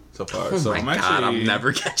 60 so far, oh so my God, I'm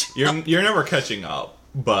never catching up. You're never catching up,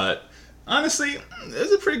 but honestly,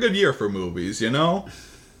 it's a pretty good year for movies,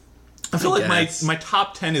 I feel like my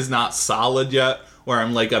top 10 is not solid yet, where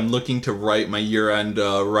I'm looking to write my year-end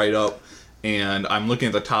write-up, and I'm looking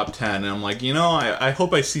at the top 10, and I'm like, I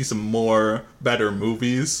hope I see some more better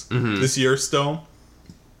movies this year still,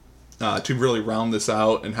 to really round this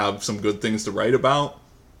out and have some good things to write about.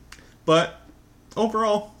 But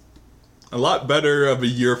overall, a lot better of a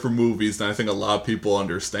year for movies than I think a lot of people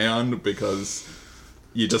understand, because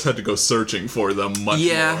you just had to go searching for them much more.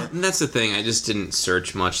 Yeah, and that's the thing. I just didn't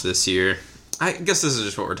search much this year. I guess this is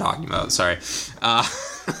just what we're talking about. Sorry.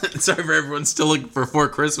 Sorry for everyone still looking for Four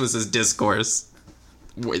Christmases discourse.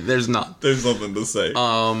 Wait, there's not. There's nothing to say.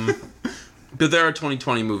 But there are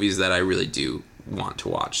 2020 movies that I really do want to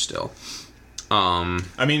watch still.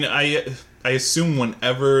 I mean, I assume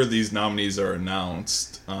whenever these nominees are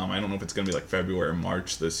announced, I don't know if it's going to be like February or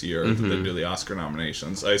March this year that they do the Oscar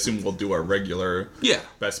nominations. I assume we'll do our regular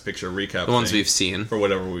Best Picture recap. The ones we've seen. For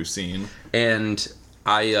whatever we've seen. And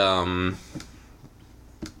I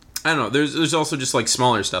don't know, there's also just like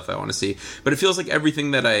smaller stuff I want to see. But it feels like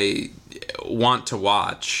everything that I want to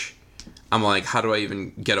watch, I'm like, how do I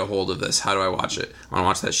even get a hold of this? How do I watch it? I want to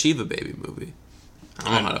watch that Shiva Baby movie. I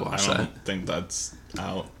don't know how to watch that. I don't think that's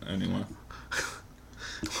out anyway.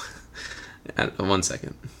 1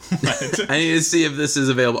 second. I need to see if this is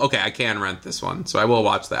available. Okay, I can rent this one, so I will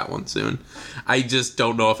watch that one soon. I just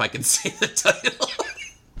don't know if I can say the title.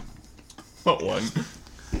 What one?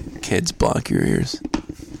 Kids, block your ears.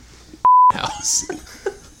 House.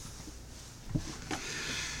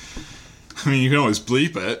 I mean, you can always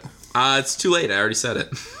bleep it. It's too late. I already said it.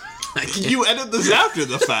 You edit this after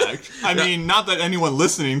the fact. I mean, not that anyone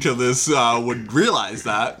listening to this would realize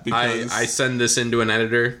that. Because I send this into an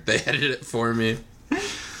editor. They edit it for me.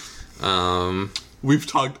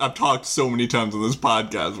 I've talked so many times on this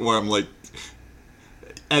podcast where I'm like,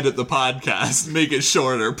 edit the podcast, make it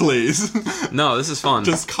shorter, please. No, this is fun.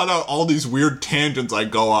 Just cut out all these weird tangents I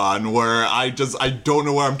go on where I don't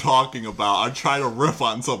know what I'm talking about. I try to riff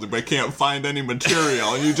on something, but I can't find any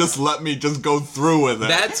material, and you just let me just go through with it.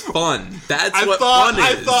 That's fun. That's what fun is.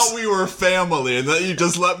 I thought we were family, and that you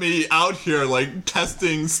just let me out here, like,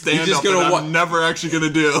 testing stand-up that I'm never actually gonna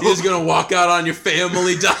do. You're just gonna walk out on your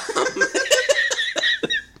family, Dom.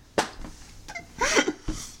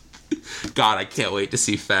 God, I can't wait to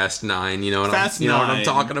see Fast 9. You know what I'm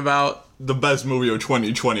talking about? The best movie of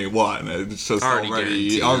 2021. It's just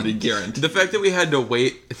already guaranteed. The fact that we had to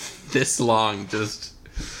wait this long,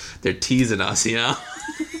 they're teasing us, you know?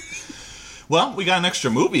 Well, we got an extra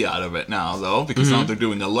movie out of it now, though, because now they're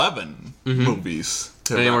doing 11 movies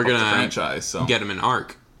to wrap up the franchise. So. Get him an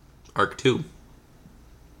Arc 2.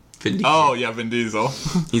 Vin Diesel. Oh, yeah, Vin Diesel.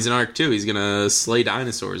 He's in Arc 2. He's going to slay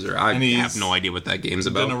dinosaurs. I have no idea what that game's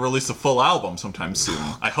about. He's going to release a full album sometime soon.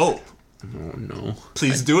 I hope. Oh, no.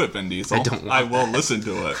 Please do it, Vin Diesel. I will listen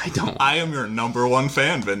to it. I am your number one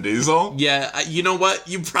fan, Vin Diesel. Yeah, you know what?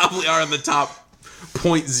 You probably are in the top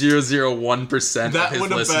 0.001% of his listeners that year. That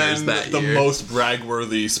would have been the most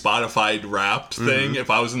brag-worthy Spotify Wrapped thing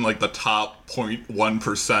if I was in like the top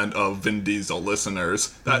 0.1% of Vin Diesel listeners.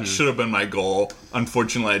 That should have been my goal.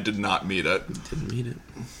 Unfortunately, I did not meet it. You didn't meet it.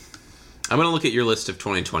 I'm going to look at your list of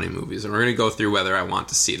 2020 movies, and we're going to go through whether I want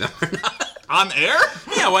to see them or not. On air?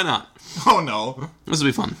 Yeah, why not? Oh, no. This will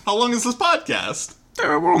be fun. How long is this podcast?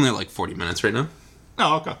 We're only like 40 minutes right now.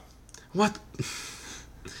 Oh, okay. What?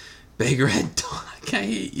 Big Red Dog. I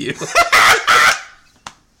hate you.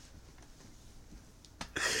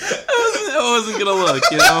 I wasn't gonna look,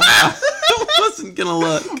 you know? I wasn't gonna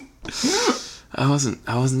look. I wasn't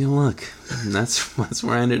gonna look. And that's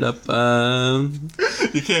where I ended up,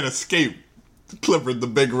 You can't escape Clifford the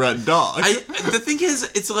Big Red Dog. The thing is,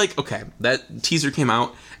 it's like, okay, that teaser came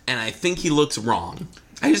out, and I think he looks wrong.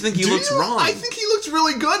 I just think he looks wrong. I think he looks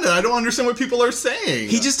really good, and I don't understand what people are saying.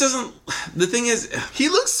 He just doesn't... The thing is... He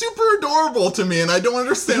looks super adorable to me, and I don't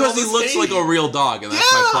understand because he looks like a real dog, and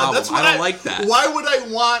that's my problem. I don't like that. Why would I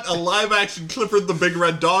want a live-action Clifford the Big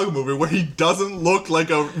Red Dog movie where he doesn't look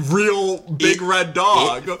like a real big red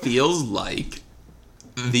dog? It feels like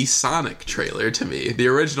the Sonic trailer to me. The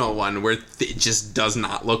original one, where it just does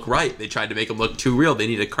not look right. They tried to make him look too real. They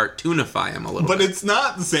need to cartoonify him a little bit. But it's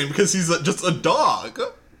not the same because he's just a dog.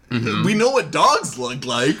 Mm-hmm. We know what dogs look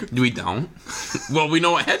like. We don't. Well, we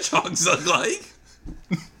know what hedgehogs look like.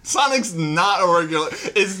 Sonic's not a regular...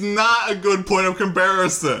 It's not a good point of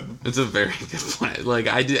comparison. It's a very good point. Like,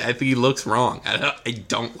 I think he looks wrong. I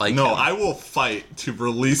don't like him. No, I will fight to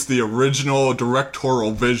release the original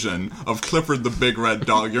directorial vision of Clifford the Big Red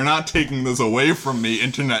Dog. You're not taking this away from me,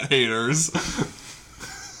 internet haters.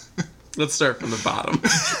 Let's start from the bottom.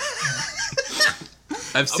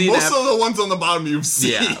 I've seen most of the ones on the bottom you've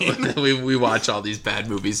seen. Yeah, we watch all these bad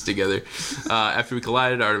movies together. After We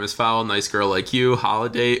Collided, Artemis Fowl, Nice Girl Like You,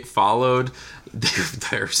 Holiday, Followed.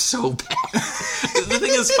 They're so bad. The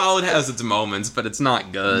thing is, Followed has its moments, but it's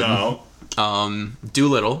not good. No.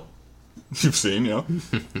 Doolittle. You've seen, yeah.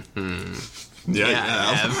 Yeah, you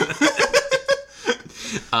have.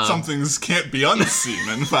 Some things can't be unseen,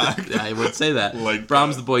 in fact. I would say that. Like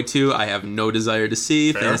Brahms the Boy 2, I have no desire to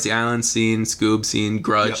see. Fair. Fantasy Island scene, Scoob scene,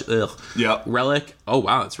 Grudge, Yep. ugh. Yep. Relic, oh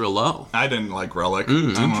wow, it's real low. I didn't like Relic. I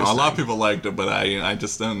don't know. A interesting. lot of people liked it, but I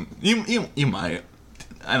just didn't. You might.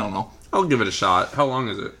 I don't know. I'll give it a shot. How long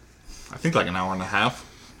is it? I think like an hour and a half.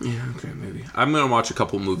 Yeah, okay, maybe. I'm going to watch a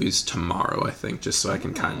couple movies tomorrow, I think, just so I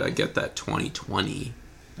can kind of get that 2020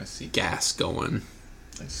 I see. gas going.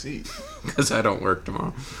 I see. Because I don't work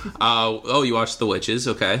tomorrow. Oh, you watched The Witches.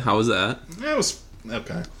 Okay, how was that? Yeah, it was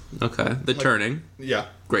okay. Okay. The Turning. Yeah.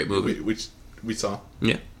 Great movie. We saw.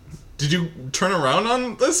 Yeah. Did you turn around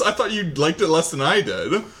on this? I thought you liked it less than I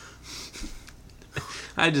did.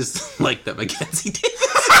 I just like that Mackenzie Davis.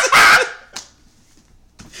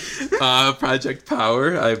 Project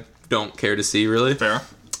Power, I don't care to see, really. Fair.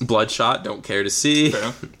 Bloodshot, don't care to see.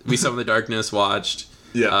 Fair. We Some of the Darkness, watched.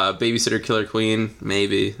 Yeah. Babysitter Killer Queen,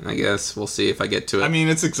 maybe, I guess. We'll see if I get to it. I mean,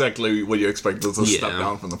 it's exactly what you expect. It's a Yeah. step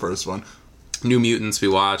down from the first one. New Mutants we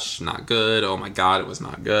watched, not good. Oh my god, it was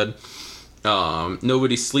not good.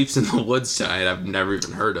 Nobody Sleeps in the Woods Tonight, I've never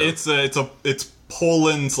even heard of. It's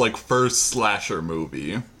Poland's like first slasher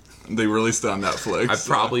movie. They released it on Netflix. I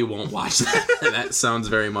probably won't watch that. That sounds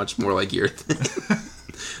very much more like your thing.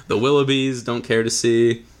 The Willoughbys, don't care to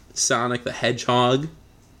see. Sonic the Hedgehog,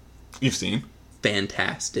 You've seen.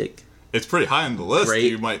 fantastic. It's pretty high on the list.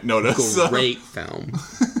 Great. You might notice. Great film.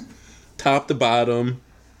 Top to bottom.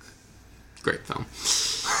 Great film.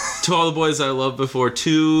 To All the Boys I Loved Before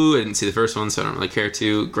 2. I didn't see the first one, so I don't really care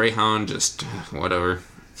to. Greyhound, just whatever.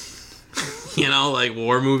 Like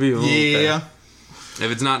war movie. Okay. Yeah.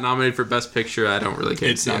 If it's not nominated for Best Picture, I don't really care.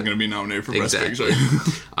 It's not going to be nominated for Exactly.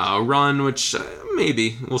 Best Picture. Run, which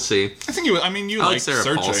maybe we'll see. I think you. I mean, you I like like Sarah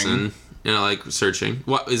Searching. Paulson. Like Searching.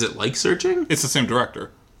 What is it like Searching? It's the same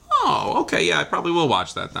director. Oh, okay. Yeah, I probably will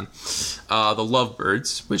watch that then. The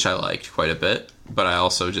Lovebirds, which I liked quite a bit, but I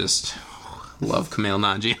also just love Kumail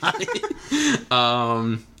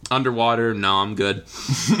Nanjiani. Underwater, no, I'm good.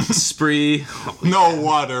 Spree. No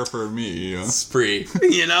water for me. Spree.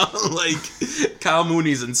 Like Kyle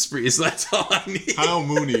Mooney's in Spree, so that's all I need. Kyle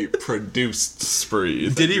Mooney produced Spree.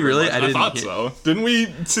 Did he really? I thought so. Didn't we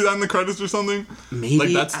see that in the credits or something? Maybe.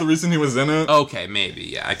 Like that's the reason he was in it? Okay, maybe.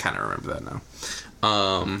 Yeah, I kind of remember that now.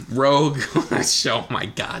 Rogue. Oh my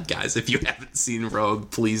god, guys, if you haven't seen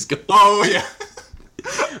Rogue, please go. Oh, yeah.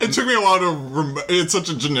 It took me a while to it's such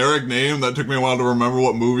a generic name that it took me a while to remember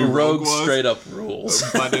what movie Rogue was. Straight up rules.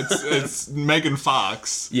 But it's Megan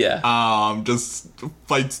Fox. Yeah. Just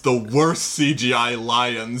fights the worst CGI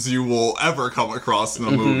lions you will ever come across in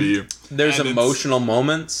a movie. There's And emotional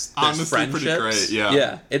moments. There's honestly pretty friendships. great, yeah.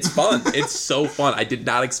 Yeah, it's fun. It's so fun. I did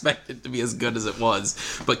not expect it to be as good as it was.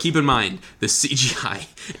 But keep in mind, the CGI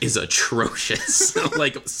is atrocious.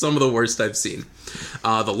 Like some of the worst I've seen.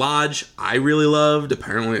 The Lodge, I really loved.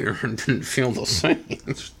 Apparently, didn't feel the same.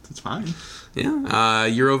 It's fine. Yeah.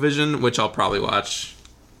 Eurovision, which I'll probably watch.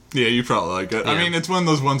 Yeah, you probably like it. Yeah. I mean, it's one of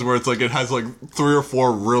those ones where it's like it has like 3 or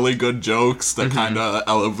 4 really good jokes that kind of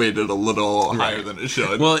elevate it a little higher than it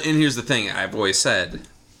should. Well, and here's the thing. I've always said,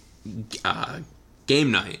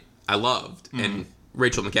 Game Night, I loved. And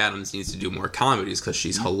Rachel McAdams needs to do more comedies because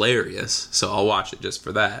she's hilarious. So I'll watch it just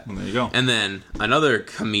for that. Well, there you go. And then another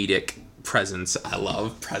comedic presence I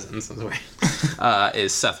love, that's the way,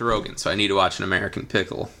 is Seth Rogen. So I need to watch An American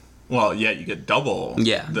Pickle. Well, yeah, you get double.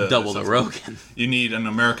 Yeah, double the Rogen. You need An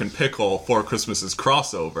American Pickle for Christmas's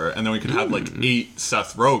crossover, and then we could have like 8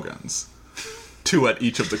 Seth Rogens, 2 at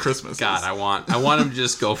each of the Christmases. God, I want him to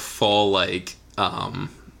just go full like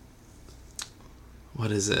what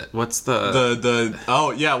is it? What's the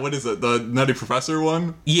oh yeah, what is it? The Nutty Professor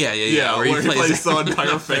one? Yeah. Where he plays the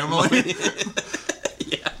entire family.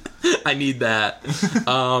 I need that.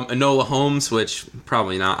 Enola Holmes, which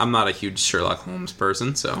probably not. I'm not a huge Sherlock Holmes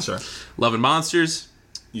person, so. Sure. Love and Monsters.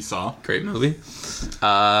 You saw. Great movie.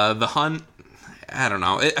 The Hunt. I don't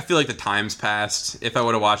know. I feel like the time's passed. If I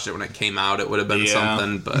would have watched it when it came out, it would have been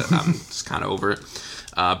something, but I'm just kind of over it.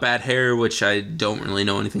 Bad Hair, which I don't really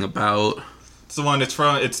know anything about. It's the one.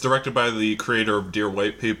 It's directed by the creator of Dear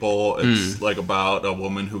White People. It's like about a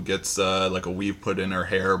woman who gets like a weave put in her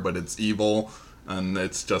hair, but it's evil. And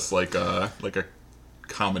it's just like a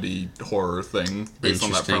comedy horror thing based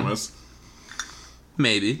on that premise.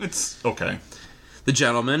 Maybe. It's okay. The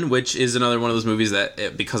Gentleman, which is another one of those movies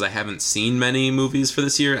that, because I haven't seen many movies for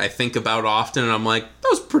this year, I think about often, and I'm like, that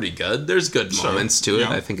was pretty good. There's good moments to it.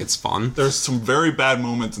 Yeah. I think it's fun. There's some very bad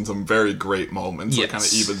moments and some very great moments. Yes. That kind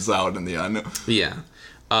of evens out in the end. Yeah.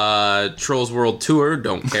 Trolls World Tour,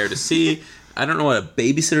 don't care to see. I don't know what a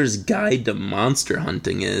Babysitter's Guide to Monster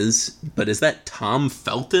Hunting is, but is that Tom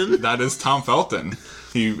Felton? That is Tom Felton.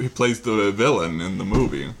 He plays the villain in the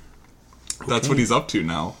movie. That's what he's up to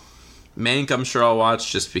now. Mank, I'm sure I'll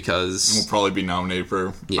watch just because... We'll probably be nominated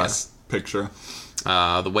for Best Picture.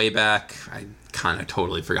 The Way Back, I kind of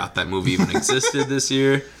totally forgot that movie even existed this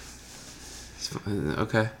year.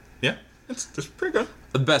 Okay. Yeah, it's pretty good.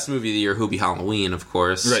 The best movie of the year, Hubie Halloween, of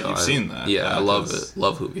course. Right, you've seen that. Yeah, I love it.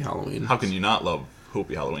 Love Hubie Halloween. How can you not love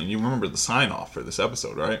Hubie Halloween? You remember the sign-off for this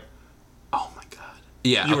episode, right? Oh my god.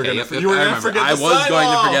 Yeah, you were going to forget I was going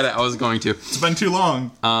to forget it. I was going to. It's been too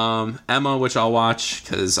long. Emma, which I'll watch,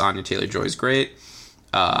 because Anya Taylor-Joy is great.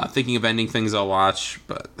 Thinking of Ending Things I'll watch,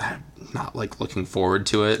 but I'm not, looking forward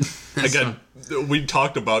to it. Again, we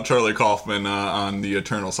talked about Charlie Kaufman on the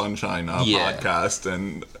Eternal Sunshine podcast,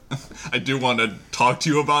 and I do want to talk to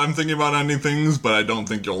you about him thinking about Ending Things, but I don't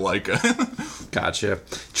think you'll like it. Gotcha.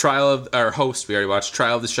 Host, we already watched.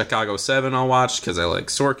 Trial of the Chicago 7 I'll watch, because I like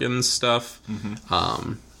Sorkin's stuff.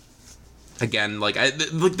 Mm-hmm. Again,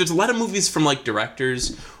 there's a lot of movies from,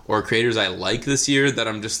 directors or creators I like this year that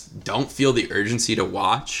I'm just don't feel the urgency to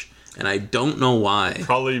watch, and I don't know why.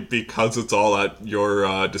 Probably because it's all at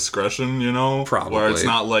your discretion, Probably. Where it's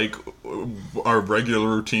not like our regular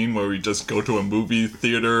routine where we just go to a movie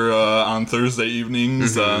theater on Thursday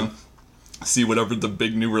evenings, see whatever the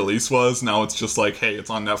big new release was. Now it's just hey, it's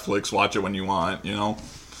on Netflix, watch it when you want,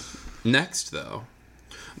 Next, though,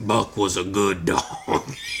 Buck was a good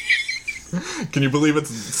dog. Can you believe it's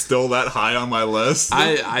still that high on my list?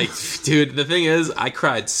 Dude, the thing is, I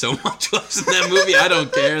cried so much watching that movie. I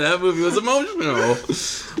don't care. That movie was emotional.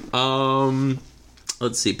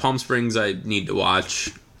 Let's see. Palm Springs I need to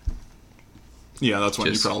watch. Yeah, that's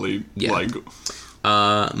one you probably like.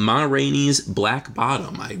 Ma Rainey's Black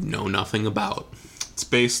Bottom I know nothing about. It's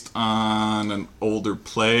based on an older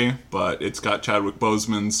play, but it's got Chadwick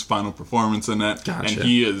Boseman's final performance in it. Gotcha. And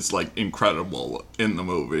he is incredible in the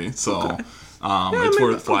movie. So it's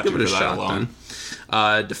worth watching for that alone.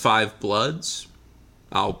 Da 5 Bloods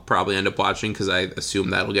I'll probably end up watching because I assume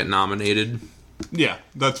that'll get nominated. Yeah,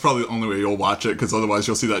 that's probably the only way you'll watch it, because otherwise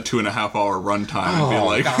you'll see that 2.5-hour runtime and be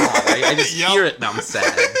like... God, I just hear it and I'm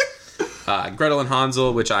sad. Gretel and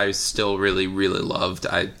Hansel, which I still really, really loved.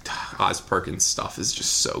 Oz Perkins' stuff is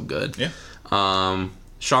just so good. Yeah.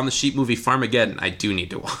 Shaun the Sheep movie, Farmageddon, I do need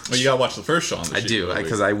to watch. Well, you gotta watch the first Shaun the Sheep movie.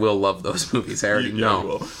 Because I will love those movies. I already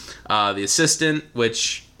know. The Assistant,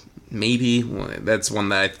 which maybe that's one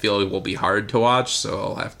that I feel will be hard to watch, so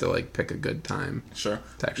I'll have to pick a good time. Sure.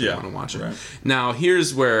 To actually want to watch it. Right. Now,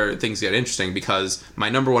 here's where things get interesting, because my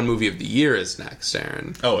number one movie of the year is next,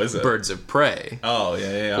 Aaron. Oh, is it? Birds of Prey. Oh,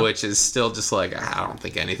 yeah. Which is still just I don't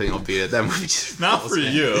think anything will beat it. That movie just not for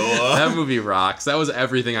you. That movie rocks. That was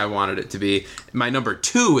everything I wanted it to be. My number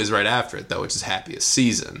 2 is right after it, though, which is Happiest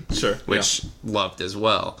Season. Sure. Which loved as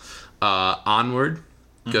well. Onward,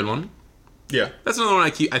 good one. Yeah. That's another one I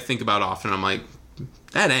think about often. I'm like,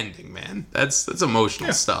 that ending, man. That's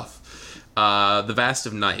emotional stuff. The Vast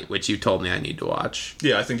of Night, which you told me I need to watch.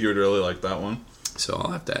 Yeah, I think you would really like that one. So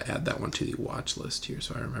I'll have to add that one to the watch list here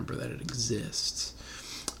so I remember that it exists.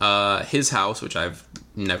 His House, which I've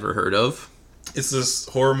never heard of. It's this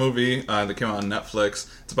horror movie that came out on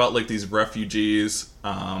Netflix. It's about these refugees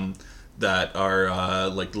that are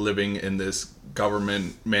living in this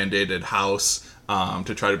government mandated house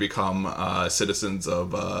to try to become citizens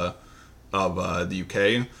of the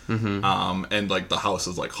UK. Mm-hmm. And the house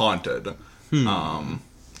is haunted.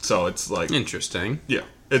 So it's interesting. Yeah,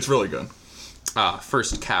 it's really good.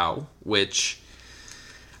 First Cow, which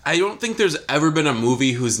I don't think there's ever been a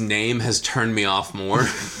movie whose name has turned me off more.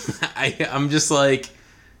 I'm just okay.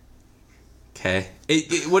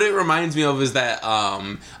 What it reminds me of is that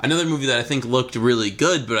another movie that I think looked really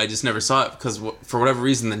good, but I just never saw it because for whatever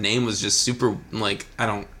reason the name was just super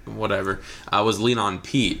was Lean on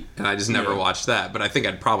Pete, and I just never watched that. But I think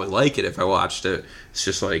I'd probably like it if I watched it. It's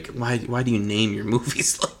just why do you name your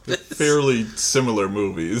movies like this? Fairly similar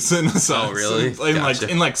movies in a sense. Oh, really? Gotcha.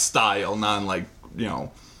 In style, not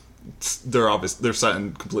they're set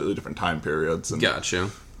in completely different time periods and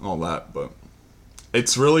gotcha. All that, but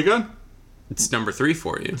it's really good. It's number 3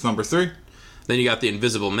 for you. It's number 3. Then you got The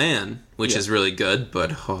Invisible Man, which is really good,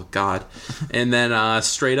 but oh god. And then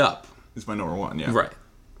Straight Up. It's my number 1, yeah. Right.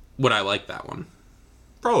 Would I like that one?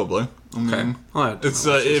 Probably. I mean, okay. It's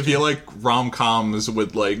if you like rom-coms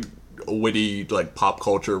with witty, like, pop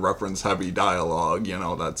culture reference heavy dialogue. You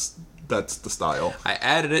know, that's the style. I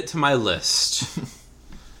added it to my list.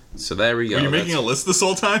 So there we go. Were you making a list this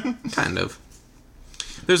whole time? Kind of.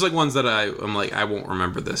 There's like ones that I'm like, I won't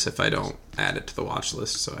remember this if I don't add it to the watch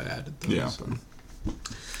list, so I added them. Yeah. So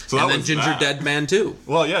And then Ginger Dead Man 2.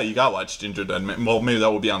 Well, yeah, you gotta watch Ginger Dead Man. Well, maybe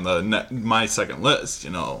that will be on my second list, you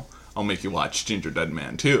know. I'll make you watch Ginger Dead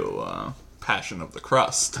Man 2, Passion of the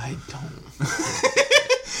Crust. I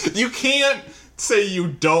don't. You can't say you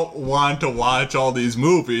don't want to watch all these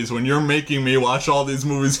movies when you're making me watch all these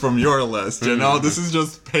movies from your list, you know? This is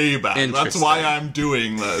just payback. That's why I'm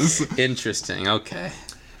doing this. Interesting, okay.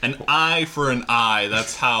 An eye for an eye.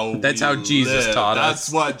 That's how Jesus taught us.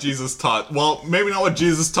 That's what Jesus taught. Well, maybe not what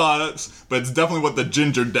Jesus taught us, but it's definitely what the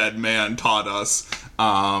Ginger Dead Man taught us.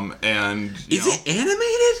 And is it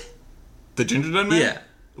animated? The Ginger Dead Man? Yeah.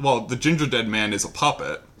 Well, the Ginger Dead Man is a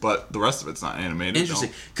puppet, but the rest of it's not animated. Interesting.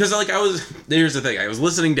 Because, like, here's the thing. I was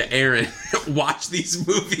listening to Aaron watch these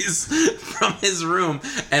movies from his room,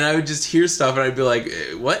 and I would just hear stuff, and I'd be like,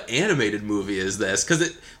 what animated movie is this? Because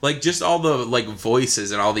it, like, just all the, like,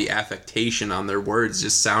 voices and all the affectation on their words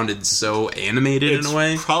just sounded so animated in a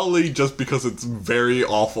way. Probably just because it's very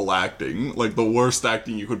awful acting. Like, the worst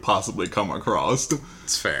acting you could possibly come across.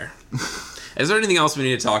 It's fair. Is there anything else we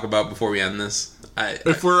need to talk about before we end this?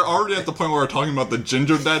 If we're already at the point where we're talking about the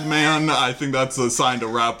Ginger Dead Man, I think that's a sign to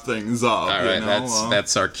wrap things up. All right, you know?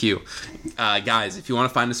 that's our cue. Guys, if you want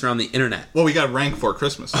to find us around the internet. Well, we got rank for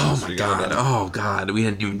Christmas. Oh, my God. Oh, God. We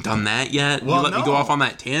hadn't even done that yet. Well, you let me go off on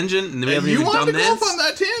that tangent, and we haven't even done this? You wanted to go off on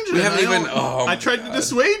that tangent. We haven't even... Oh, I tried to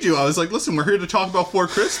dissuade you. I was like, listen, we're here to talk about 4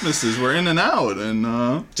 Christmases. We're in and out, and...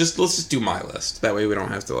 let's just do my list. That way we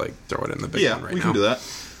don't have to, like, throw it in the big one right now. Yeah, we can do that.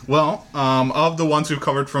 Well, of the ones we've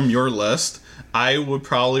covered from your list... I would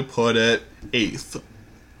probably put it 8th.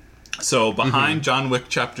 So behind John Wick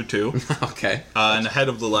Chapter 2. Okay. And ahead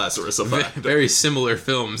of The Lazarus Effect. Very similar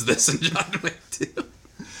films, this and John Wick 2.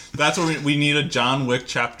 That's what we need, a John Wick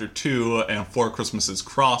Chapter 2 and 4 Christmases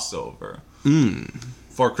crossover.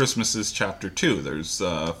 4 Christmases Chapter 2. There's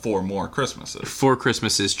 4 more Christmases. 4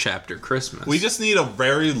 Christmases Chapter Christmas. We just need a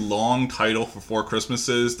very long title for 4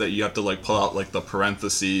 Christmases that you have to, like, pull out, like, the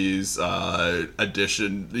parentheses,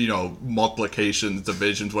 addition, you know, multiplications,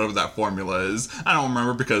 divisions, whatever that formula is. I don't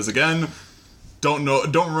remember because, again, don't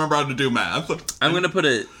remember how to do math. I'm gonna put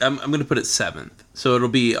it 7th. So it'll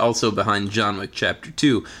be also behind John Wick Chapter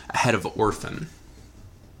 2, ahead of Orphan.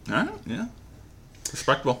 Alright, yeah.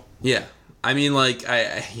 Respectable. Yeah. I mean, like,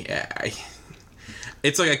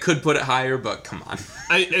 it's like I could put it higher, but come on.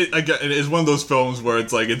 It's one of those films where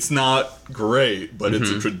it's like, it's not great, but it's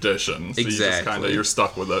a tradition. So Exactly. you're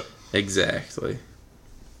stuck with it. Exactly.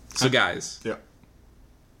 So, guys. Yeah.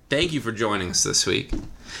 Thank you for joining us this week.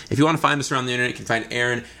 If you want to find us around the internet, you can find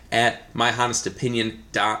Aaron at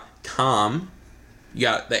myhonestopinion.com. You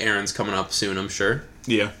got the errands coming up soon, I'm sure.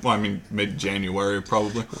 Yeah. Well, I mean, mid-January,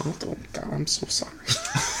 probably. Oh, God, I'm so sorry.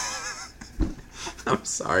 I'm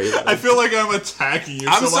sorry. I feel like I'm attacking you.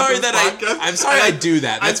 I'm sorry I do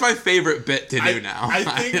that. That's my favorite bit to do now. I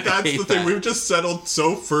think that's the thing. We've just settled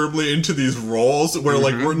so firmly into these roles where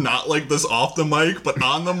like we're not like this off the mic, but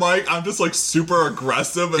on the mic, I'm just like super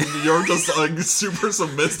aggressive, and you're just like super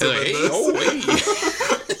submissive like, in hey, this. oh wait.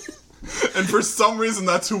 And for some reason,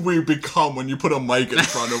 that's who we become when you put a mic in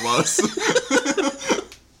front of us.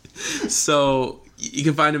 So you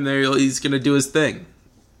can find him there. He's gonna do his thing.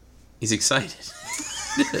 He's excited.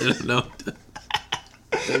 I don't know.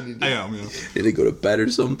 I am, yeah. Did he go to bed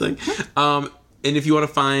or something? And if you want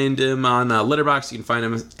to find him on Letterboxd, you can find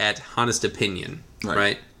him at Honest Opinion.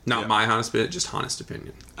 Right? Not my Honest Opinion, just Honest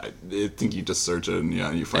Opinion. I think you just search it and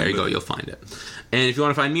you find it. There you go, you'll find it. And if you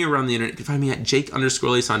want to find me around the internet, you can find me at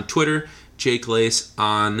Jake_Lace on Twitter, Jake Lace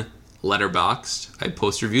on Letterboxd. I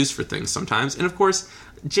post reviews for things sometimes. And of course,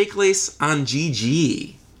 Jake Lace on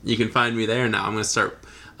GG. You can find me there now. I'm going to start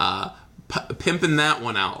pimping that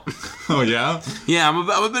one out. Oh, yeah? Yeah, I'm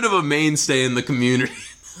a bit of a mainstay in the community.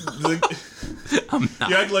 I'm not.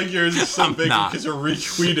 You act like you're so big because you're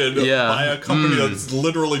retweeted by a company that's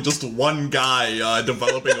literally just one guy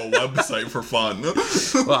developing a website for fun.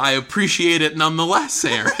 Well, I appreciate it nonetheless,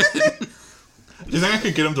 Aaron. Do you think I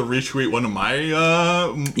could get him to retweet one of my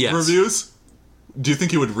reviews? Do you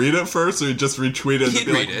think he would read it first, or he'd just retweet it and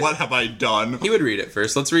be like, "What have I done?" He would read it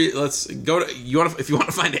first. Let's go to if you want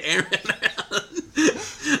to find Aaron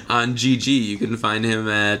on GG, you can find him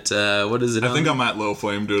at what is it? I think I'm at Little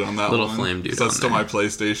Flame Dude on that one. Little Flame Dude. That's still my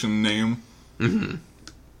PlayStation name. Mm-hmm.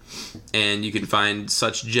 And you can find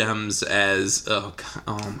such gems as oh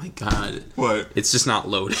my god, what? It's just not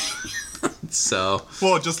loading. So,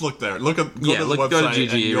 well, just look there. Go to the website, go to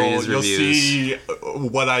GG, and you'll see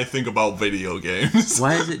what I think about video games.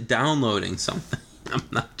 Why is it downloading something? I'm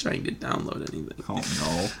not trying to download anything. Oh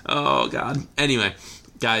no. Oh god. Anyway,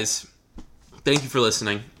 guys, thank you for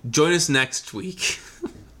listening. Join us next week.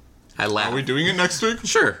 I laugh. Are we doing it next week?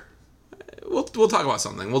 Sure. We'll talk about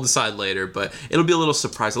something. We'll decide later, but it'll be a little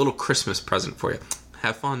surprise, a little Christmas present for you.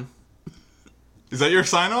 Have fun. Is that your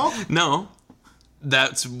sign off? No.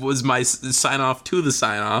 That was my sign off to the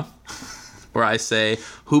sign off, where I say,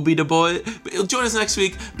 "Who be the boy?" Join us next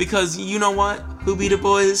week because you know what? Who be the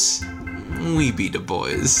boys? We be the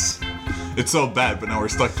boys. It's so bad, but now we're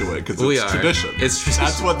stuck to it because it's tradition. It's tradition.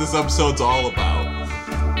 That's what this episode's all about.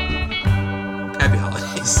 Happy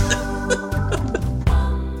holidays.